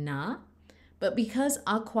clitic na. But because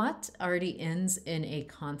aquat already ends in a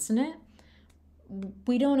consonant,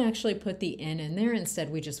 we don't actually put the N in there.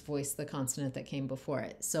 Instead, we just voice the consonant that came before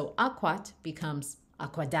it. So aquat becomes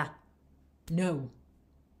aquada. No.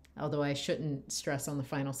 Although I shouldn't stress on the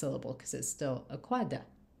final syllable because it's still aquada.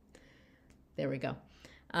 There we go.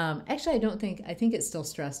 Actually, I think it's still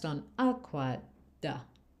stressed on aquada.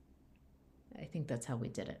 I think that's how we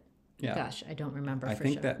did it. Yeah. Gosh, I don't remember I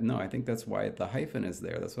think that's why the hyphen is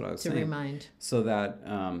there. That's what I was saying. To remind. So that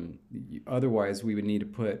otherwise we would need to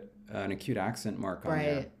put an acute accent mark on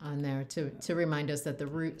there. Right, on there to remind us that the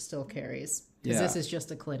root still carries. Because Yeah. this is just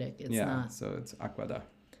aclitic. It's not. So it's aquada.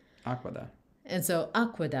 Aquada. And so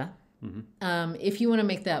aquada. If you want to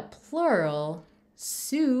make that plural,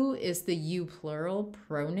 su is the you plural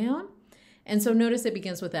pronoun. And so notice it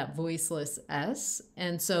begins with that voiceless S.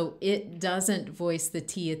 And so it doesn't voice the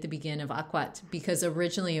T at the beginning of aquat because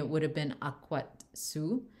originally it would have been aquat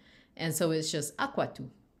su. And so it's just aquatu.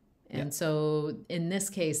 And so in this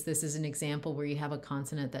case, this is an example where you have a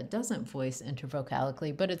consonant that doesn't voice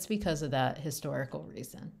intervocalically, but it's because of that historical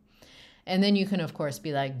reason. And then you can, of course,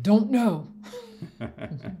 be like, don't know.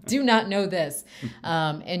 Do not know this.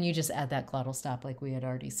 And you just add that glottal stop like we had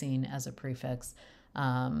already seen as a prefix.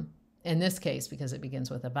 In this case, because it begins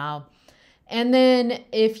with a vowel. And then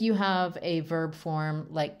if you have a verb form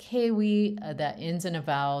like kewi that ends in a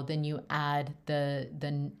vowel, then you add the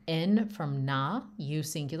N from na, you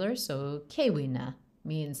singular. So kewi na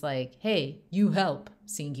means like, hey, you help,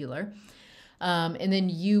 singular. And then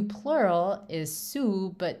you plural is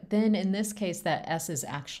su, but then in this case, that S is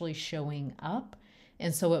actually showing up.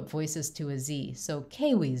 And so it voices to a Z. So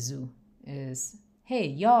kewi zu is, hey,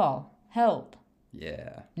 y'all, help.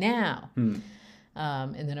 Yeah. Now.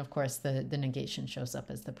 And then, of course, the negation shows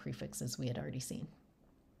up as the prefix, as we had already seen.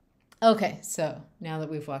 Okay, so now that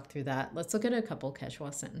we've walked through that, let's look at a couple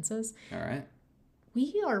Kezhwa sentences. All right.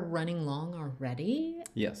 We are running long already.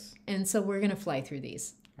 Yes. And so we're going to fly through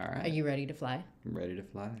these. All right. Are you ready to fly? I'm ready to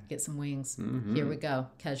fly. Get some wings. Here we go.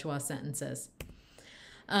 Kezhwa sentences.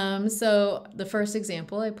 So the first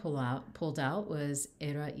example I pulled out was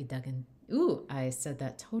era idagan. Ooh, I said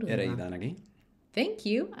that totally Era wrong. idanagi. Thank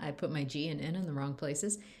you. I put my G and N in the wrong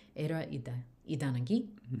places. Era idanagi.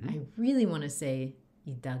 I really want to say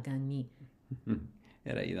idagani.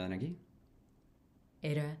 Era idanagi.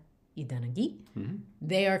 Era idanagi.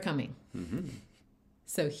 They are coming.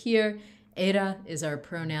 So here, era is our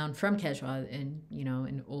pronoun from Kezhwa in,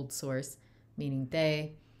 an old source, meaning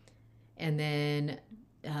they. And then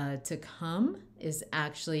to come is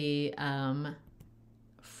actually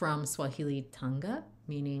from Swahili tanga,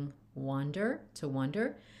 meaning wander, to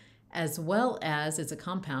wander, as well as it's a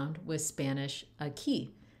compound with Spanish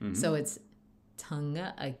aquí. So it's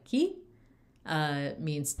tanga aquí,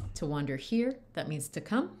 means to wander here. That means to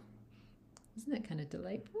come. Isn't that kind of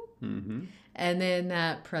delightful? And then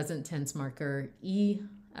that present tense marker e,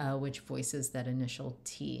 which voices that initial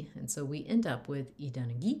T. And so we end up with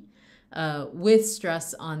idanagi, with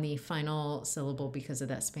stress on the final syllable because of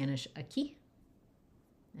that Spanish aquí.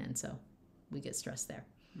 And so we get stress there.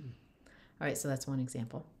 All right, so that's one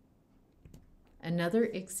example. Another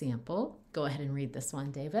example, go ahead and read this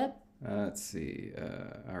one, David. Let's see.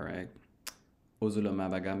 All right. Ozula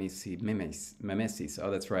mabagami si memesis. Oh,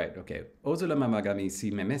 that's right. Okay. Ozula mabagami si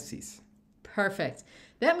memesis. Perfect.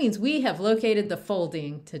 That means we have located the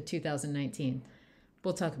folding to 2019.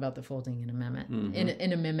 We'll talk about the folding in a minute.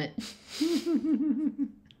 In a minute.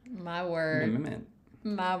 My word.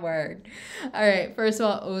 My word. All right. First of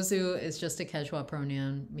all, ozu is just a Kezhwa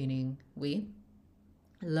pronoun meaning we.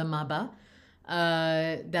 Lamaba.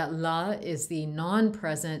 That la is the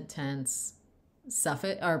non-present tense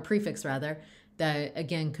suffix or prefix rather, that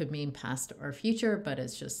again could mean past or future, but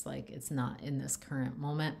it's just like it's not in this current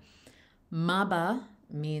moment. Maba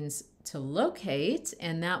means to locate,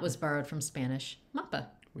 and that was borrowed from Spanish mapa.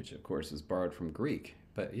 Which of course is borrowed from Greek.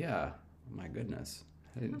 But yeah, my goodness.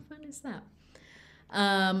 How fun is that?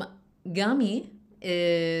 Gami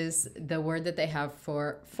is the word that they have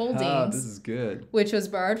for foldings. Oh, this is good. Which was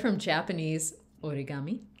borrowed from Japanese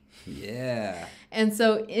origami. Yeah. And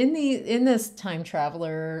so in this time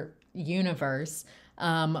traveler universe,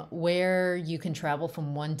 where you can travel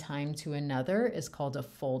from one time to another is called a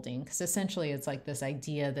folding. Because essentially it's like this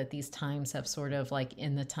idea that these times have sort of like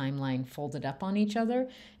in the timeline folded up on each other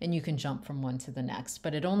and you can jump from one to the next.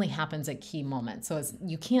 But it only happens at key moments. So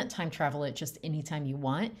you can't time travel it just anytime you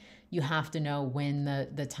want. You have to know when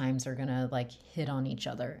the times are going to like hit on each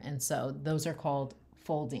other. And so those are called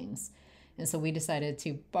foldings. And so we decided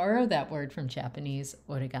to borrow that word from Japanese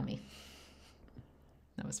origami.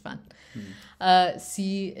 That was fun.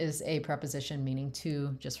 Si is a preposition meaning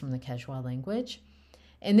to, just from the Kezhwa language.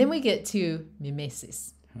 And then we get to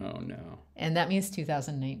mimesis. Oh, no. And that means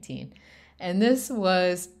 2019. And this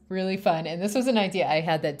was really fun. And this was an idea I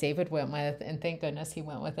had that David went with. And thank goodness he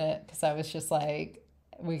went with it, because I was just like,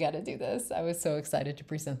 we got to do this. I was so excited to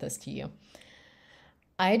present this to you.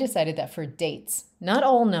 I decided that for dates, not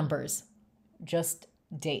all numbers, just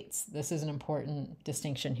dates. This is an important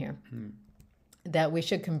distinction here. That we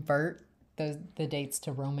should convert the dates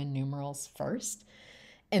to Roman numerals first,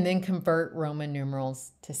 and then convert Roman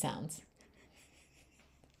numerals to sounds.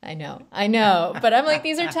 I know. But I'm like,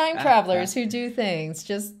 these are time travelers who do things.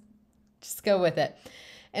 Just go with it.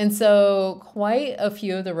 And so quite a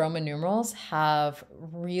few of the Roman numerals have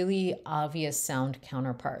really obvious sound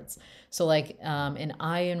counterparts. So like an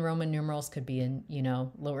I in Roman numerals could be in,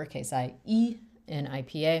 lowercase I, E in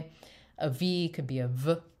IPA. A V could be a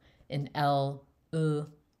V, an L,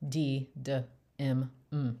 D, D, M,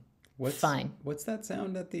 M. Fine. What's that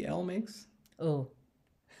sound that the L makes? Oh.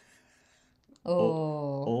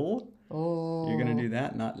 Oh. Oh. You're going to do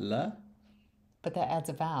that, not la? But that adds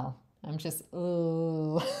a vowel. I'm just,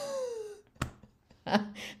 ooh.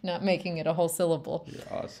 Not making it a whole syllable. You're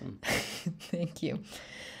awesome. Thank you.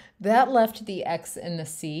 That left the X and the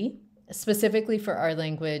C, specifically for our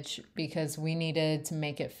language, because we needed to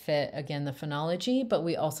make it fit, again, the phonology, but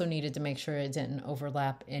we also needed to make sure it didn't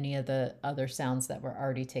overlap any of the other sounds that were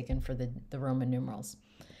already taken for the Roman numerals.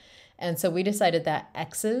 And so we decided that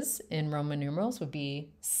X's in Roman numerals would be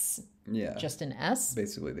just an S.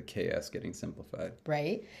 Basically the KS getting simplified.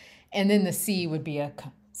 Right. And then the C would be a K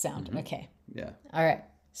sound, a K. Yeah. All right.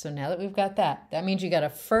 So now that we've got that means you got to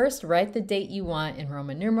first write the date you want in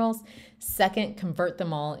Roman numerals. Second, convert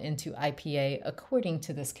them all into IPA according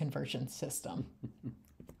to this conversion system.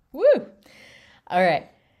 Woo! All right.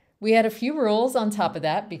 We had a few rules on top of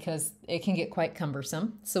that because it can get quite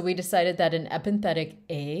cumbersome. So we decided that an epenthetic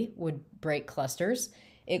A would break clusters.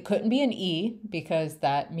 It couldn't be an E because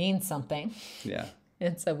that means something. Yeah.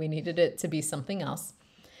 And so we needed it to be something else.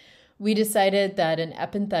 We decided that an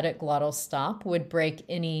epenthetic glottal stop would break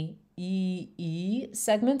any E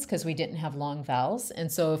segments because we didn't have long vowels.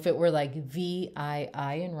 And so if it were like VII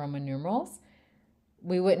in Roman numerals,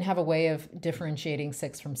 we wouldn't have a way of differentiating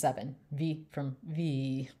 6 from 7, V from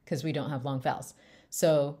V, because we don't have long vowels.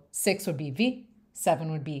 So 6 would be V,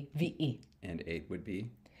 7 would be VE. And 8 would be?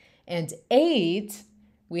 And 8,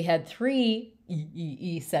 we had 3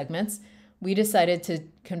 E segments. We decided to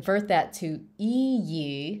convert that to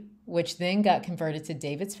EY, which then got converted to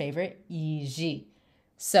David's favorite, EG.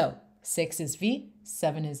 So 6 is V,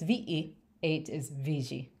 7 is VE, 8 is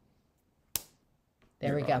VG.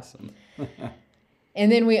 There we go. Awesome. And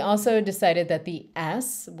then we also decided that the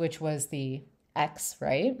S, which was the X,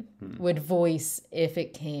 right, would voice if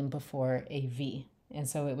it came before a V. And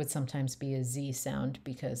so it would sometimes be a Z sound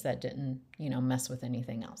because that didn't, mess with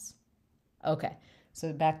anything else. Okay,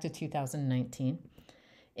 so back to 2019.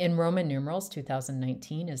 In Roman numerals,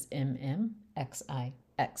 2019 is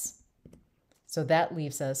MMXIX. So that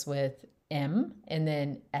leaves us with M and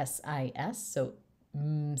then SIS, so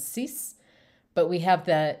MSIS. But we have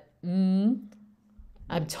that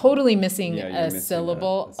I'm totally missing a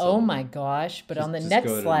syllable. Oh my gosh. But on the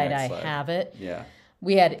next slide, I have it. Yeah.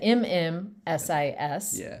 We had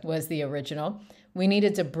MMSIS was the original. We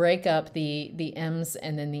needed to break up the M's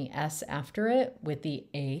and then the S after it with the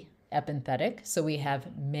A epenthetic. So we have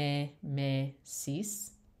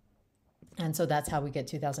sis. And so that's how we get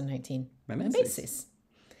 2019. Mimesis.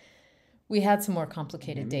 We had some more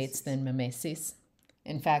complicated dates than mimesis.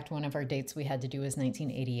 In fact, one of our dates we had to do was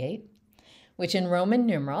 1988. Which in Roman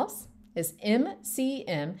numerals is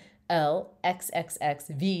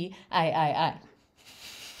MCMLXXXVIII.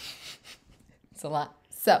 It's a lot.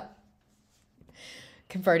 So,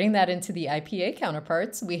 converting that into the IPA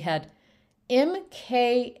counterparts, we had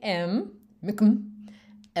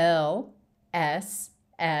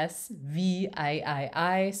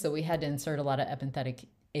MKMLSSVIII. So we had to insert a lot of epenthetic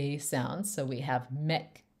A sounds. So we have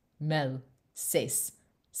mek, mel, ses,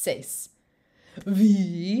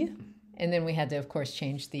 V. And then we had to, of course,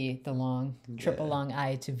 change the long, triple long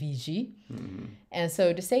I to VG. Mm-hmm. And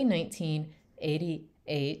so to say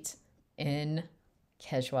 1988 in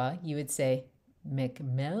Kezhwa, you would say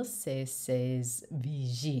Mekmelseses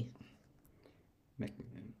VG.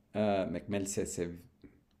 Mekmelseses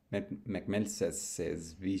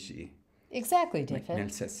VG. Exactly, David.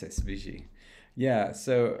 Mekmelseses VG. Yeah,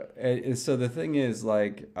 so the thing is,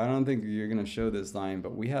 like, I don't think you're going to show this line,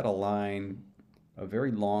 but we had a line, a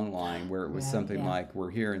very long line where it was something like,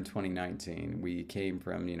 we're here in 2019. We came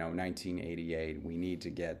from, 1988. We need to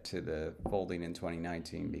get to the folding in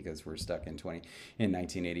 2019 because we're stuck in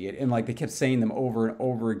 1988. And like they kept saying them over and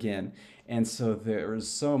over again. And so there was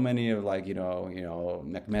so many of like,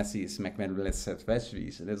 Mekmesis,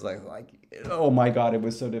 Mekmenlesefeshvis. And it's like, oh my God, it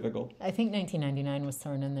was so difficult. I think 1999 was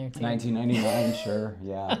thrown in there too. 1999, sure,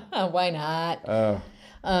 yeah. Why not?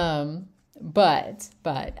 But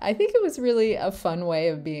I think it was really a fun way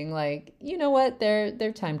of being like, you know what,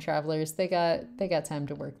 they're time travelers. They got time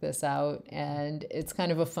to work this out, and it's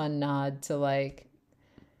kind of a fun nod to like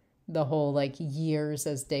the whole like years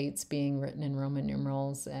as dates being written in Roman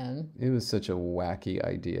numerals. And it was such a wacky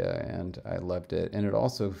idea, and I loved it. And it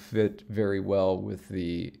also fit very well with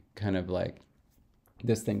the kind of like,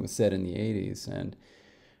 this thing was set in the 80s. And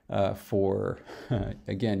for,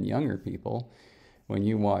 again, younger people, when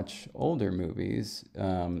you watch older movies,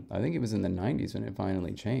 I think it was in the 90s when it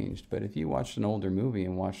finally changed, but if you watched an older movie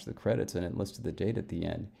and watched the credits and it listed the date at the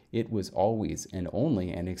end, it was always and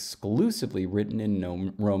only and exclusively written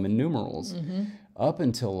in Roman numerals up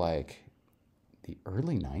until like the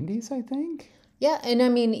early 90s, I think. Yeah, and I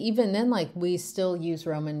mean, even then, like, we still use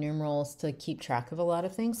Roman numerals to keep track of a lot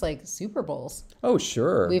of things, like Super Bowls. Oh,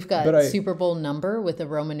 sure. We've got Super Bowl number with a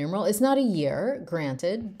Roman numeral. It's not a year,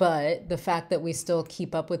 granted, but the fact that we still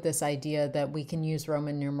keep up with this idea that we can use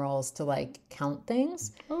Roman numerals to, like, count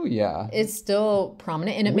things. Oh, yeah. It's still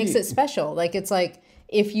prominent, and it makes it special. Like, it's like,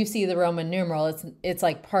 if you see the Roman numeral, it's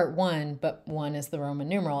like part 1, but 1 is the Roman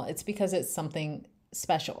numeral. It's because it's something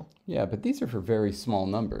special. Yeah, but these are for very small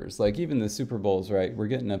numbers. Like even the Super Bowls, right? We're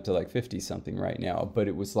getting up to like 50 something right now, but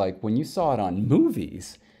it was like when you saw it on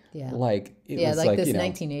movies, like it was like this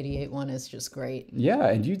 1988 one is just great. Yeah,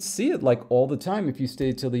 and you'd see it like all the time if you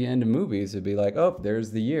stayed till the end of movies. It'd be like, oh,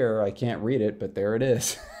 there's the year. I can't read it, but there it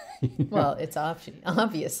is. Well, it's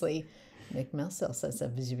obviously McMelsel says a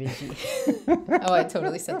vigi. Oh, I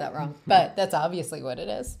totally said that wrong, but that's obviously what it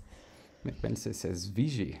is. McMelsel says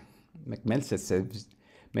vigi. McMelsel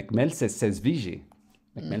says Vigi.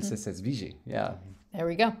 McMelsel says Vigi. Yeah. There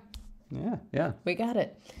we go. Yeah. We got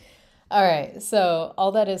it. All right. So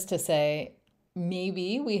all that is to say,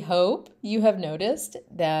 we hope you have noticed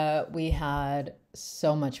that we had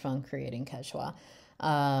so much fun creating Kezhwa.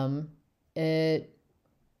 It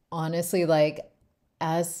honestly, like,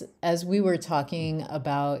 as we were talking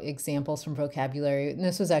about examples from vocabulary, and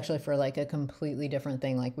this was actually for like a completely different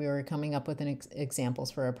thing. Like we were coming up with examples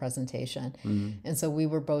for a presentation. And so we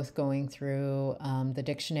were both going through the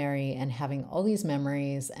dictionary and having all these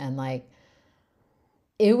memories, and like,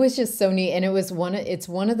 it was just so neat. And it's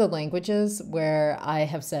one of the languages where I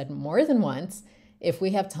have said more than once, if we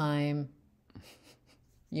have time,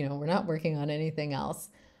 we're not working on anything else,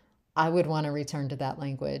 I would want to return to that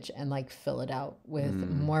language and like fill it out with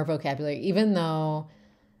more vocabulary, even though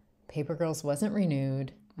Paper Girls wasn't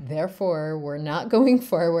renewed. Therefore, we're not going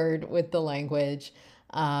forward with the language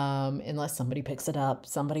unless somebody picks it up.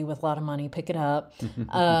 Somebody with a lot of money, pick it up.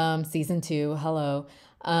 Season 2, hello.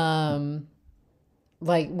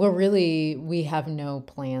 We have no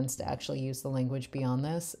plans to actually use the language beyond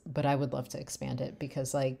this, but I would love to expand it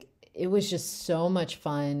because like, it was just so much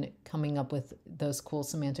fun coming up with those cool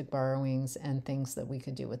semantic borrowings and things that we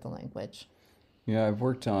could do with the language. Yeah, I've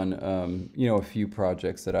worked on, a few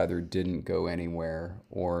projects that either didn't go anywhere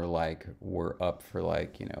or like were up for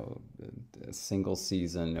like, a single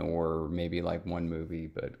season or maybe like one movie,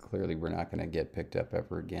 but clearly we're not going to get picked up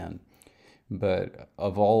ever again. But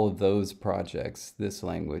of all of those projects, this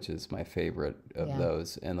language is my favorite of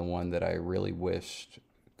those, and the one that I really wished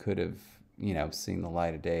could have seen the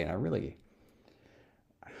light of day. And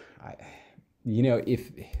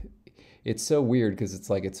if it's so weird because it's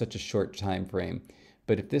like it's such a short time frame,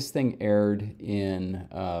 but if this thing aired in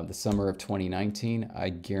the summer of 2019, I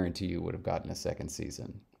guarantee you would have gotten a second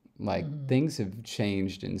season. Like things have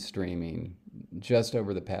changed in streaming just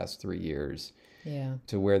over the past 3 years,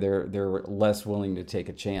 to where they're less willing to take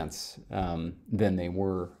a chance than they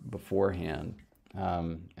were beforehand.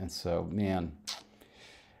 And so, man.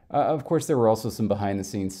 Of course, there were also some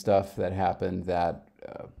behind-the-scenes stuff that happened that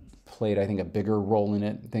played, I think, a bigger role in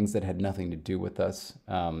it, things that had nothing to do with us.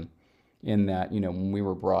 In that, when we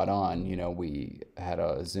were brought on, we had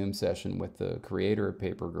a Zoom session with the creator of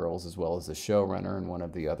Paper Girls as well as the showrunner and one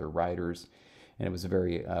of the other writers. And it was a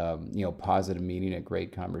very, positive meeting, a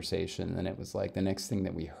great conversation. And it was like the next thing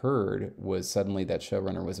that we heard was suddenly that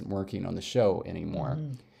showrunner wasn't working on the show anymore.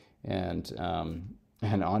 And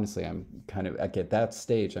honestly, I'm kind of, at that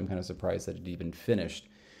stage, I'm kind of surprised that it even finished.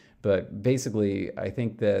 But basically, I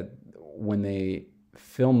think that when they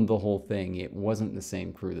filmed the whole thing, it wasn't the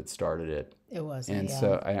same crew that started it. It wasn't, And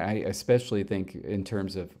so I especially think in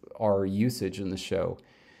terms of our usage in the show,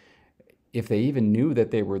 if they even knew that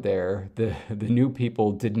they were there, the new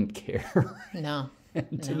people didn't care. No.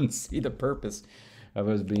 Didn't see the purpose of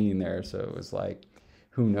us being there. So it was like,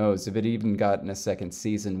 who knows? If it even gotten a second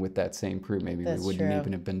season with that same crew, maybe we wouldn't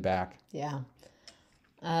even have been back. Yeah.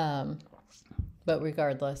 But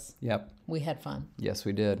regardless, we had fun. Yes,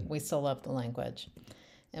 we did. We still love the language.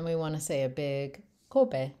 And we want to say a big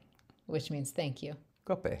kope, which means thank you.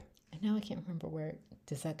 Kope. And now I can't remember where.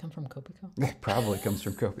 Does that come from Kopiko? It probably comes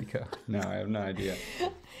from Kopiko. No, I have no idea.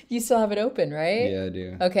 You still have it open, right? Yeah, I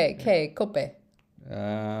do. Okay, K, kope.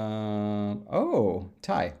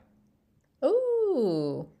 Thai.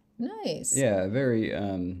 Ooh, nice. Yeah, very.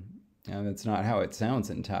 That's not how it sounds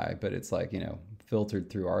in Thai, but it's like, filtered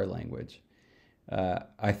through our language.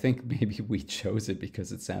 I think maybe we chose it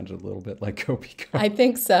because it sounded a little bit like Kopiko. I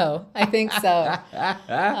think so.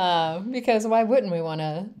 Because why wouldn't we want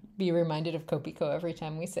to be reminded of Kopiko every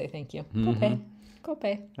time we say thank you? Mm-hmm.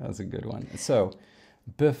 Kope. That was a good one. So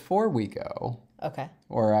before we go, okay,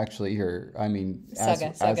 or actually here, I mean,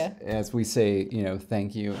 as we say,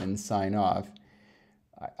 thank you and sign off,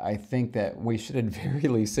 I think that we should at very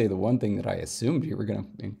least say the one thing that I assumed you were going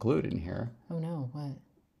to include in here. Oh no, what?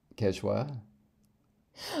 Kezhwa.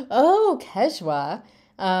 Oh, Kezhwa.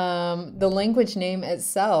 The language name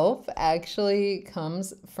itself actually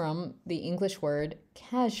comes from the English word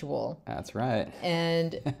casual. That's right.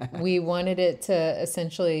 And we wanted it to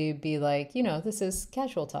essentially be like, this is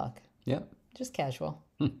casual talk. Yep. Just casual.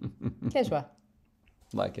 Kezhwa.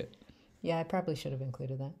 Like it. Yeah, I probably should have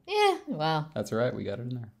included that. Yeah, well. That's all right. We got it in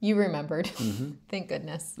there. You remembered. Mm-hmm. Thank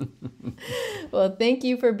goodness. Well, thank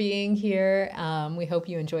you for being here. We hope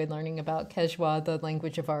you enjoyed learning about Kezhwa, the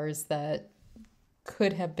language of ours that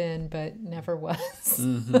could have been but never was.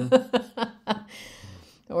 Mm-hmm.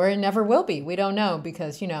 Or it never will be. We don't know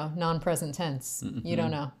because, non-present tense. Mm-hmm. You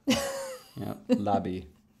don't know. Yeah, lobby.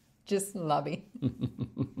 Just lobby.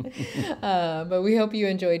 But we hope you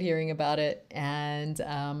enjoyed hearing about it. And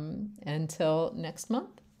until next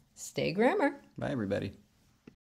month, stay grammar. Bye, everybody.